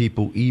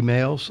people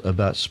emails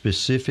about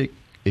specific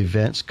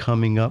events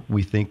coming up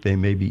we think they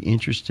may be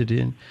interested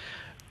in,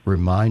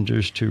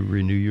 reminders to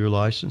renew your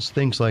license,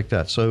 things like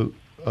that. So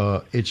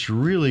it's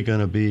really going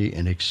to be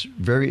a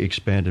very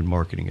expanded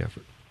marketing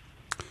effort.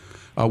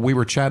 We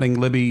were chatting,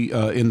 Libby,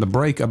 in the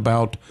break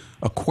about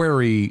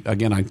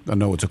again, I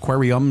know it's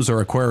aquariums or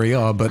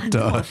aquaria, but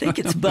I think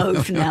it's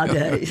both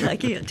nowadays. I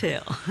can't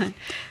tell.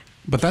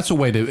 But that's a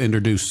way to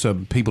introduce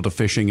people to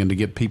fishing and to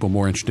get people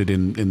more interested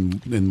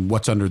in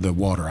what's under the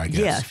water, I guess.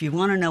 Yeah, if you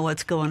want to know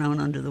what's going on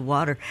under the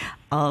water.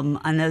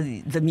 I know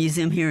the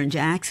museum here in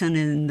Jackson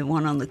and the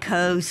one on the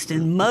coast,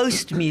 and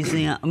most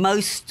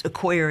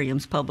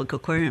aquariums, public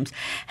aquariums,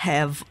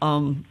 have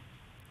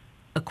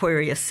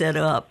aquaria set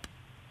up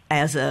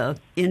as a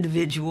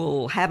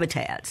individual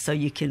habitat. So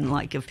you can,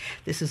 like, if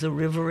this is a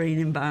riverine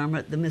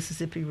environment, the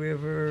Mississippi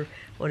River,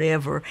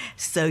 whatever,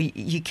 so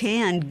you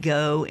can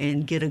go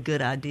and get a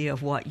good idea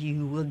of what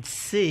you would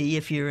see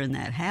if you're in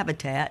that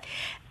habitat.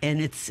 And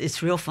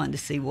it's real fun to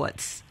see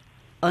what's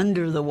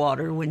under the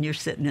water when you're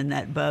sitting in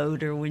that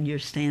boat or when you're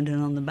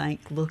standing on the bank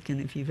looking.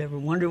 If you've ever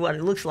wondered what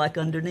it looks like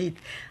underneath,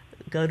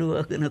 go to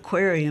an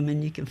aquarium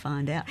and you can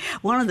find out.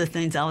 One of the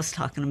things I was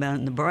talking about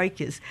in the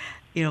break is,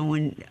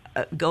 when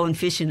going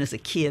fishing as a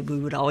kid, we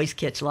would always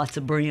catch lots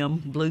of brim,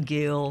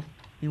 bluegill,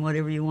 and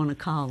whatever you want to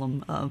call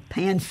them,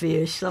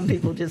 panfish. Some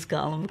people just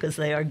call them because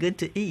they are good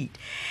to eat.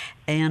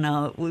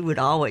 And we would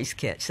always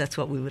catch. That's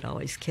what we would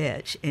always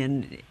catch.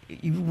 And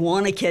you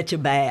want to catch a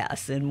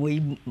bass, and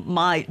we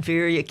might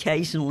very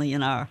occasionally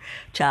in our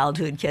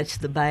childhood catch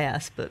the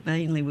bass, but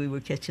mainly we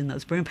were catching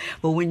those brim.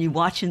 But when you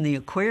watch in the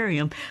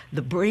aquarium,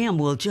 the brim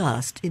will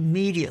just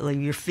immediately,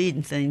 you're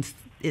feeding things.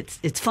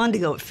 It's fun to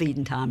go at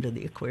feeding time to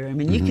the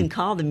aquarium, and you can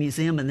call the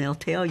museum and they'll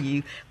tell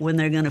you when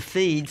they're going to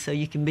feed, so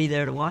you can be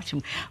there to watch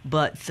them.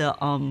 But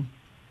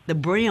the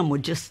brim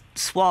would just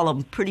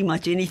swallow pretty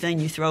much anything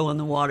you throw in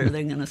the water.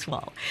 They're going to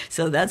swallow.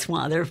 So that's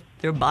why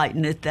they're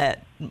biting at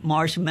that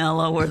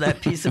marshmallow or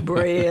that piece of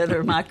bread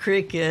or my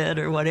cricket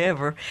or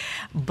whatever.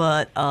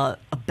 But a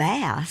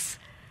bass,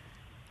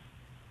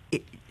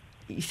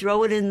 you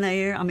throw it in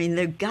there. I mean,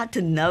 they've got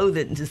to know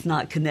that it's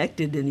not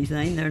connected to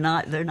anything. They're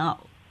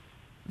not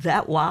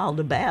that wild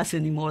a bass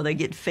anymore. They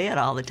get fed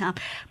all the time,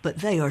 but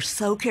they are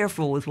so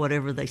careful with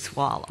whatever they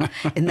swallow.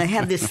 And they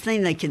have this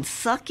thing, they can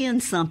suck in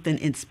something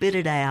and spit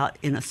it out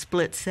in a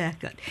split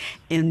second.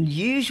 And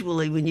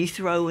usually when you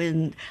throw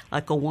in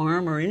like a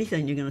worm or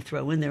anything you're going to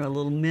throw in there, a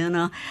little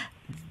minnow,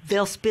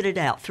 they'll spit it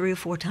out 3 or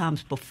 4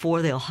 times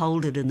before they'll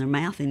hold it in their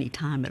mouth any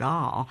time at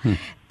all.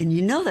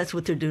 And that's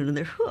what they're doing to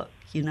their hook.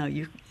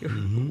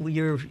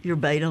 Your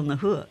bait on the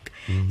hook.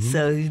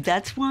 So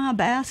that's why a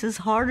bass is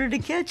harder to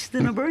catch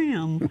than a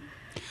brim.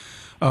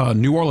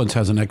 New Orleans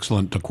has an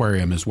excellent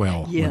aquarium as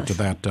well. Yes. Went to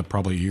that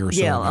probably a year or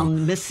so ago. On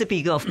the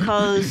Mississippi Gulf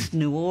Coast,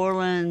 New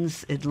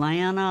Orleans,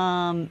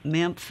 Atlanta,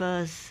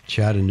 Memphis.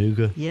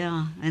 Chattanooga.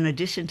 Yeah, in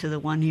addition to the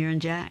one here in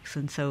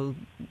Jackson. So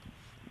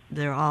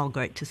they're all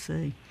great to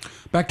see.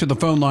 Back to the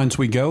phone lines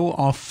we go.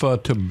 Off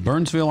to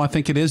Burnsville, I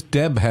think it is.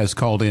 Deb has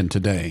called in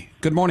today.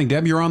 Good morning,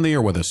 Deb. You're on the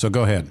air with us, so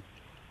go ahead.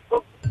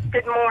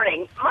 Good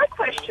morning. My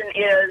question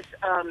is,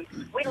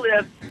 we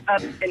live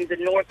up in the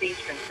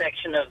northeastern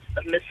section of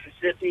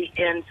Mississippi,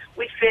 and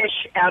we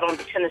fish out on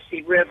the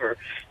Tennessee River.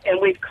 And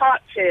we've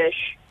caught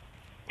fish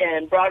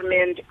and brought them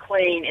in to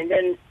clean, and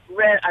then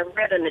I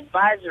read an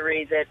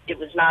advisory that it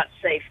was not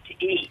safe to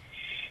eat.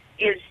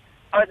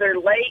 Are there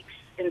lakes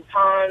and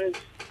ponds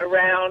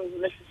around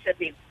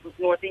Mississippi,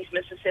 northeast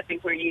Mississippi,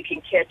 where you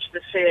can catch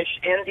the fish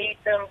and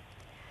eat them?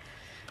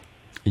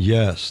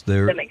 Yes,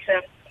 Does that make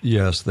sense?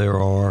 Yes, there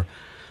are.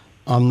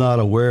 I'm not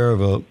aware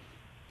of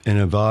an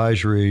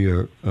advisory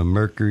or a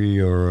mercury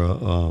or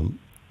a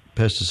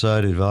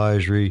pesticide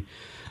advisory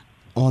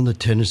on the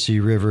Tennessee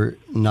River,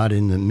 not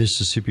in the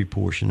Mississippi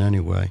portion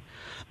anyway.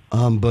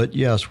 But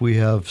yes, we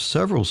have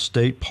several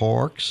state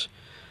parks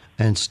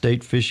and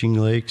state fishing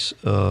lakes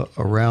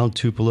around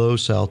Tupelo,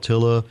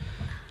 Saltillo,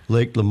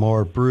 Lake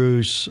Lamar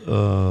Bruce,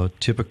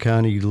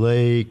 Tippecanoe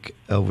Lake,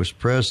 Elvis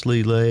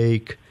Presley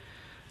Lake.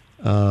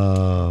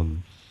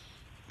 I'm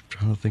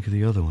trying to think of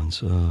the other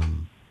ones.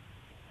 And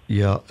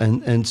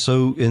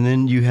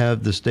then you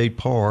have the state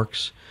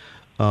parks,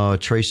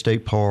 Trace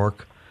State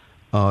Park,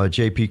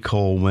 J.P.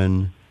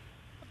 Coleman.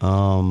 There's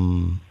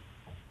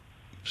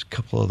a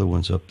couple other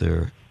ones up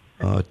there.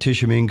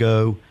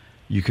 Tishomingo,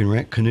 you can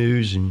rent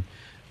canoes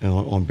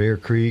on Bear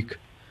Creek.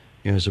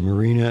 There's a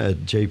marina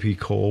at J.P.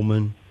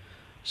 Coleman.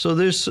 So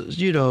there's,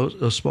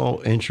 a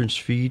small entrance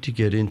fee to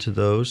get into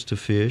those to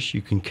fish.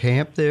 You can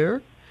camp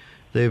there.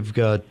 They've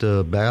got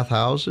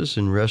bathhouses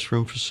and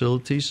restroom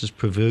facilities. There's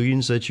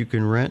pavilions that you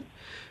can rent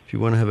if you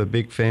want to have a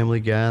big family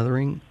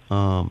gathering.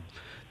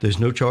 There's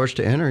no charge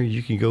to enter.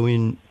 You can go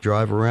in,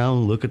 drive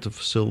around, look at the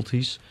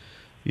facilities.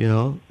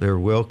 They're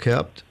well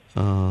kept.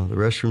 The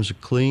restrooms are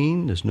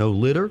clean. There's no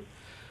litter.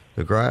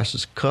 The grass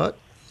is cut.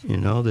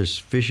 There's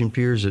fishing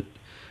piers at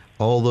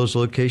all those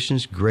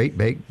locations. Great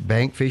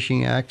bank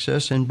fishing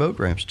access and boat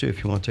ramps, too,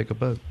 if you want to take a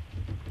boat.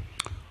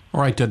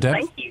 All right, Deb.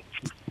 Thank you.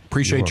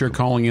 Appreciate your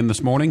calling in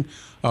this morning.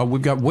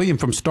 We've got William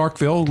from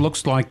Starkville.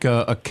 Looks like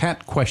a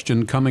cat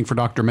question coming for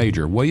Dr.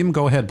 Majure. William,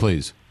 go ahead,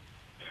 please.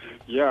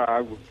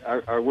 Yeah,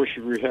 I wish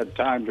we had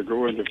time to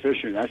go into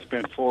fishing. I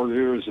spent 4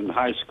 years in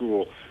high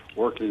school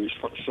working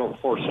for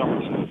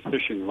Somerset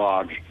Fishing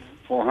Lodge,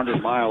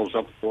 400 miles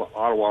up the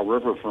Ottawa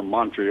River from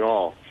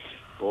Montreal.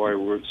 Boy, it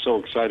was so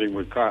exciting.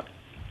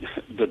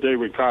 The day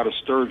we caught a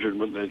sturgeon,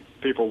 when the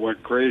people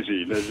went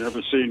crazy. They'd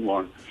never seen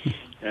one.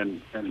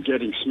 And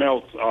getting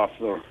smelt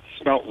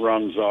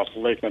runs off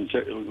Lake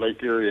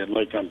Erie and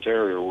Lake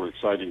Ontario were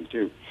exciting,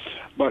 too.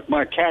 But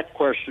my cat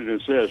question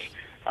is this.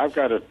 I've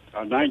got a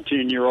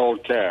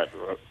 19-year-old cat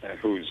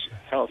who's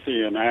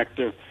healthy and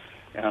active,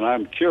 and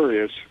I'm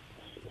curious,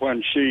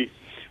 when she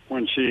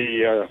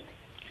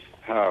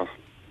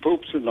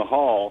poops in the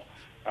hall,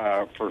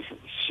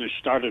 she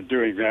started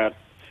doing that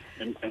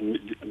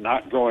and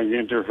not going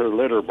into her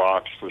litter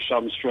box for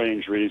some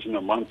strange reason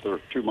a month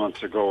or 2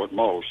 months ago at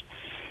most.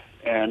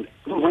 And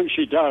when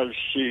she does,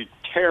 she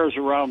tears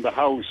around the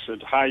house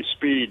at high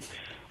speed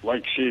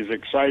like she's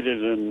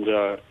excited, and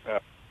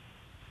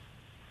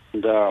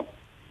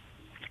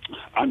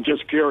I'm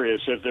just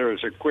curious if there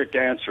is a quick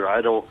answer.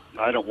 I don't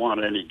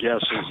want any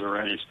guesses or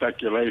any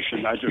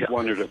speculation. I just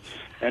wondered if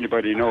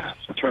anybody knows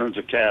turns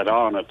a cat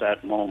on at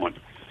that moment.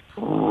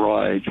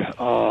 Right.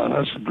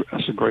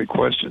 That's a great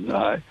question.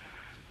 Do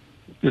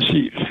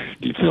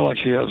you feel like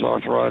she has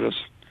arthritis?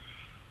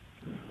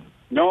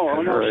 No,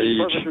 she's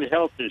perfectly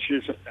healthy.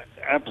 She's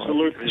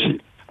absolutely.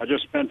 I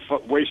just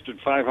wasted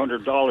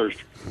 $500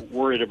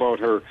 worried about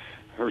her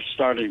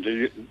starting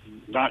to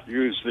not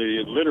use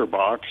the litter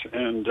box,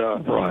 and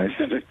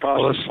and it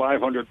cost us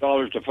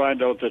 $500 to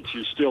find out that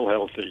she's still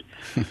healthy.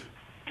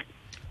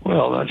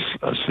 Well, that's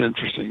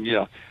interesting.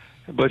 Yeah,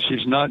 but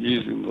she's not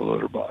using the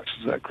litter box.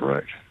 Is that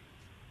correct?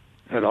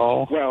 At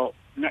all? Well,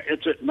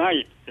 it's at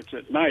night.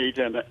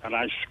 And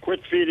I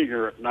quit feeding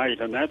her at night,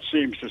 and that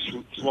seems to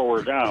slow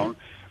her down.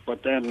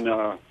 But then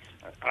I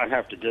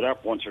have to get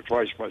up once or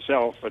twice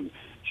myself, and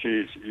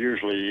she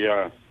usually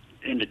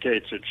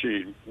indicates that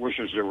she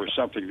wishes there was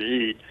something to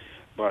eat.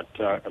 But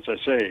as I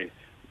say,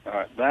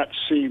 that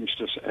seems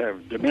to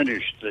have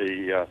diminished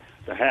the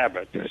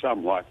habit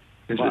somewhat.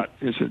 Is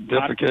it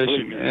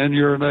defecation and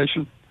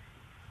urination?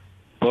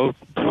 Both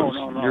no.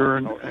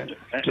 Urine and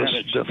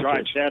it's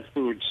dry cat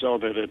food, so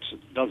that it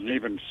doesn't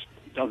even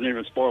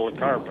spoil the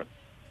carpet.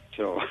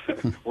 So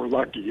we're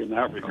lucky in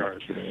that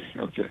regard.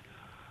 Okay.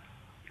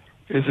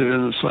 Is it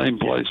in the same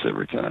place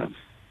every time?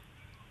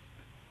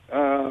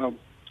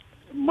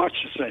 Much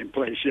the same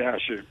place, yeah.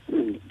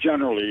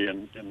 Generally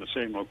in the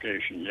same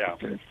location, yeah.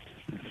 Okay.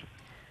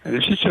 And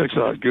if she checks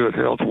out good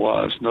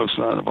health-wise, no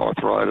sign of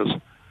arthritis,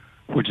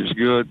 which is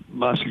good,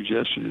 my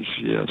suggestion is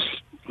yes,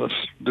 let's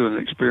do an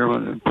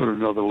experiment and put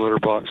another litter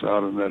box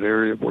out in that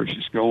area where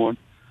she's going.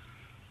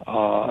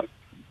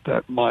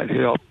 That might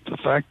help. The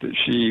fact that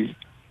she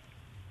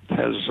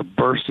has a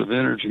burst of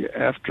energy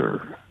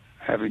after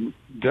having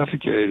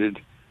defecated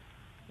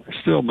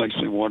still makes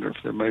me wonder if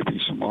there may be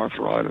some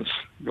arthritis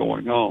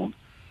going on,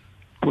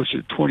 which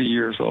at 20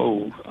 years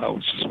old, I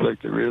would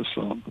suspect there is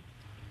some.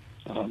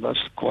 That's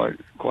quite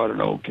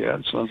an old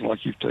cat. It sounds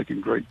like you've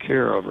taken great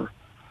care of her.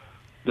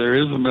 There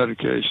is a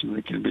medication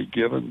that can be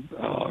given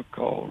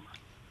called,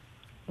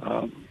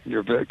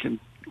 your vet can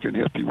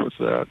help you with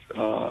that,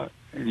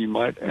 and you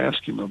might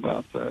ask him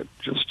about that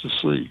just to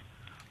see.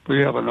 We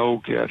have an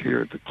old cat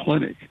here at the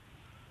clinic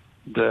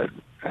that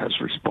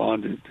has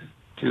responded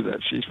to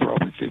that. She's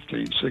probably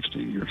 15,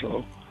 16 years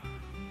old.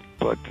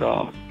 But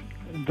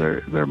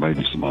there may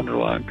be some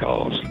underlying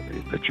cause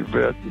that your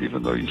vet,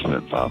 even though you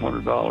spent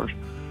 $500,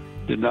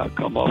 did not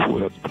come up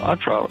with. I'd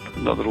try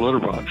another litter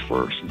box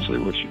first and see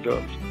what she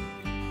does.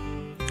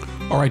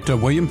 All right,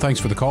 William, thanks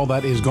for the call.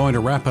 That is going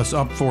to wrap us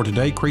up for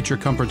today. Creature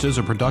Comforts is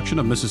a production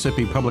of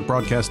Mississippi Public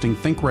Broadcasting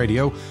Think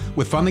Radio,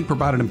 with funding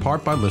provided in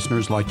part by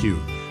listeners like you.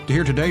 To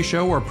hear today's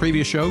show or a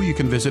previous show, you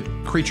can visit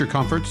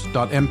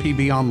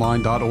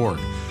creaturecomforts.mpbonline.org.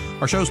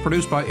 Our show is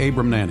produced by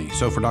Abram Nanny.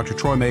 So for Dr.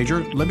 Troy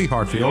Majure, Libby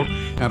Hartfield,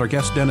 and our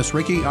guest Dennis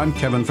Rickey, I'm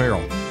Kevin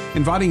Farrell.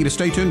 Inviting you to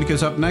stay tuned,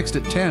 because up next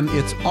at 10,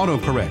 it's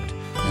AutoCorrect.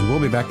 And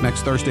we'll be back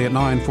next Thursday at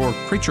 9 for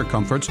Creature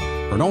Comforts,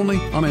 heard only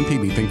on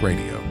MPB Think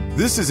Radio.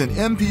 This is an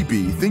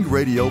MPB Think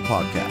Radio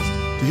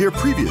podcast. To hear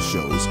previous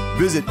shows,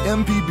 visit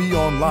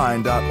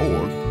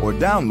mpbonline.org or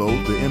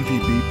download the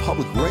MPB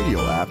Public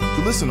Radio app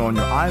to listen on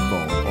your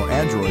iPhone or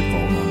Android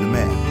phone on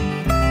demand.